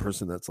there's one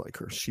person that's like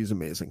her. She's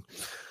amazing.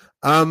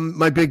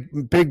 My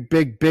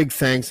big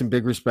thanks and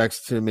big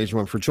respects to Major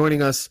One for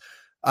joining us.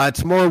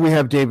 Tomorrow we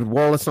have David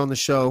Wallace on the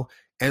show.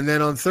 And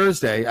then on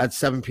Thursday at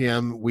 7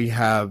 p.m., we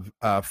have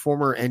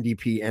former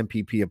NDP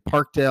MPP of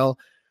Parkdale,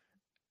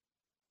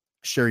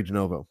 Sherry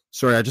DeNovo.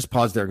 Sorry, I just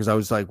paused there because I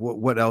was like,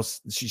 what else?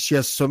 She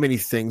has so many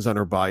things on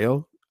her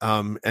bio.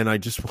 And I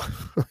just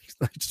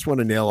want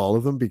to nail all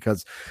of them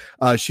because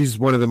she's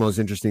one of the most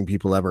interesting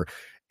people ever.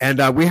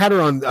 And we had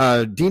her on,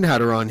 Dean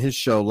had her on his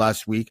show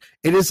last week.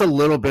 It is a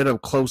little bit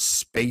of close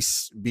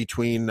space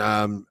between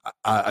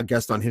a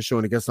guest on his show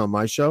and a guest on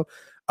my show.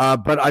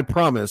 But I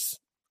promise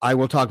I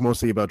will talk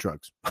mostly about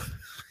drugs.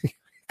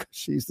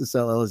 She used to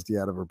sell LSD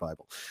out of her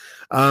Bible.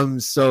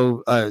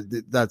 So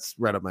that's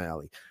right up my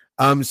alley.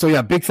 So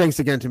yeah, big thanks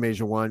again to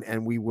Major One,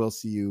 and we will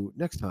see you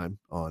next time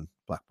on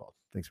Blackball.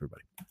 Thanks,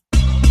 everybody.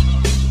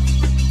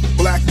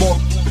 Blackball.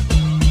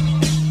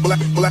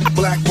 Blackball.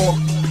 Blackball.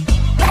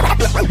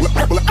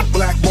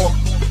 Blackball.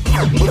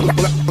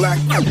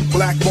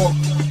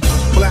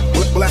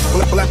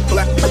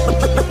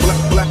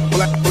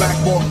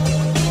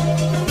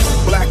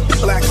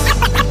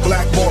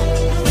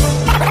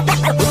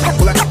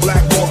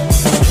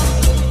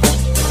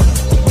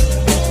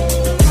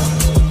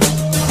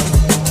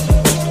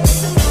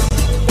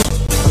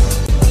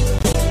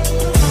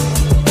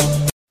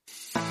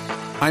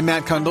 I'm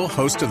Matt Kundle,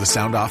 host of the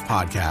Sound Off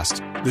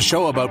Podcast, the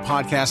show about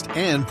podcast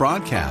and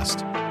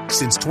broadcast.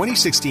 Since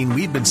 2016,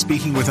 we've been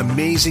speaking with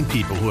amazing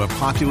people who have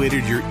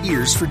populated your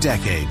ears for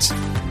decades.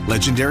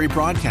 Legendary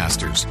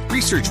broadcasters,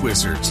 research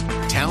wizards,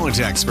 talent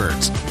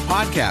experts,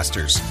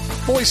 podcasters,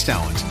 voice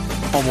talent.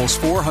 Almost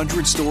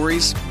 400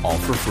 stories, all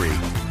for free.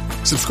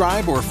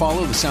 Subscribe or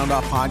follow the Sound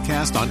Off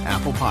Podcast on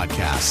Apple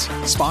Podcasts,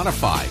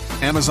 Spotify,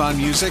 Amazon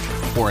Music,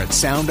 or at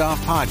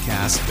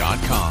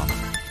soundoffpodcast.com.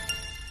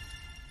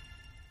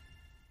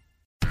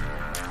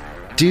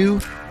 Do,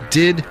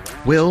 Did,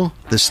 Will,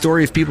 the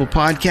Story of People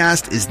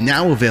podcast is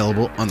now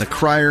available on the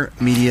Crier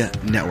Media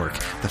Network.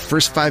 The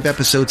first 5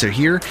 episodes are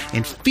here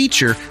and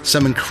feature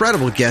some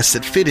incredible guests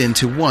that fit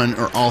into one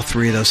or all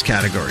 3 of those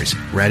categories.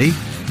 Ready?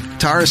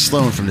 Tara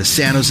Sloan from the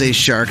San Jose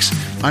Sharks,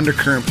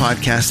 Undercurrent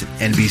podcast at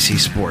NBC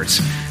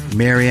Sports.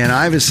 Marianne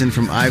Iveson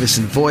from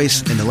Iveson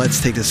Voice and the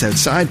Let's Take This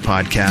Outside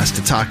podcast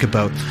to talk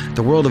about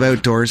the world of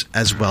outdoors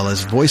as well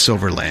as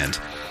voiceover land.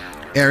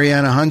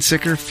 Ariana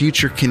Hunsicker,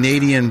 future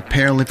Canadian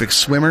Paralympic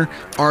swimmer,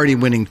 already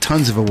winning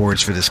tons of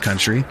awards for this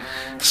country.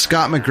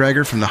 Scott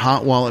McGregor from the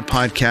Hot Wallet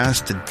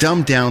podcast to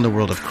dumb down the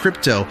world of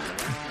crypto,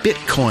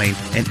 Bitcoin,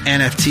 and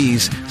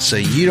NFTs so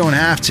you don't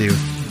have to.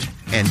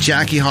 And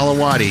Jackie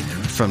Holowati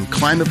from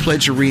Climate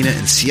Pledge Arena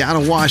in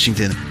Seattle,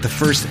 Washington, the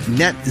first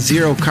net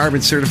zero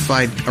carbon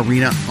certified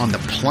arena on the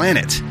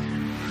planet.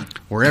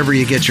 Wherever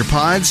you get your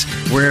pods,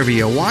 wherever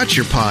you watch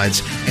your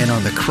pods, and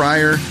on the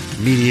Crier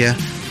Media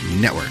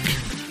Network.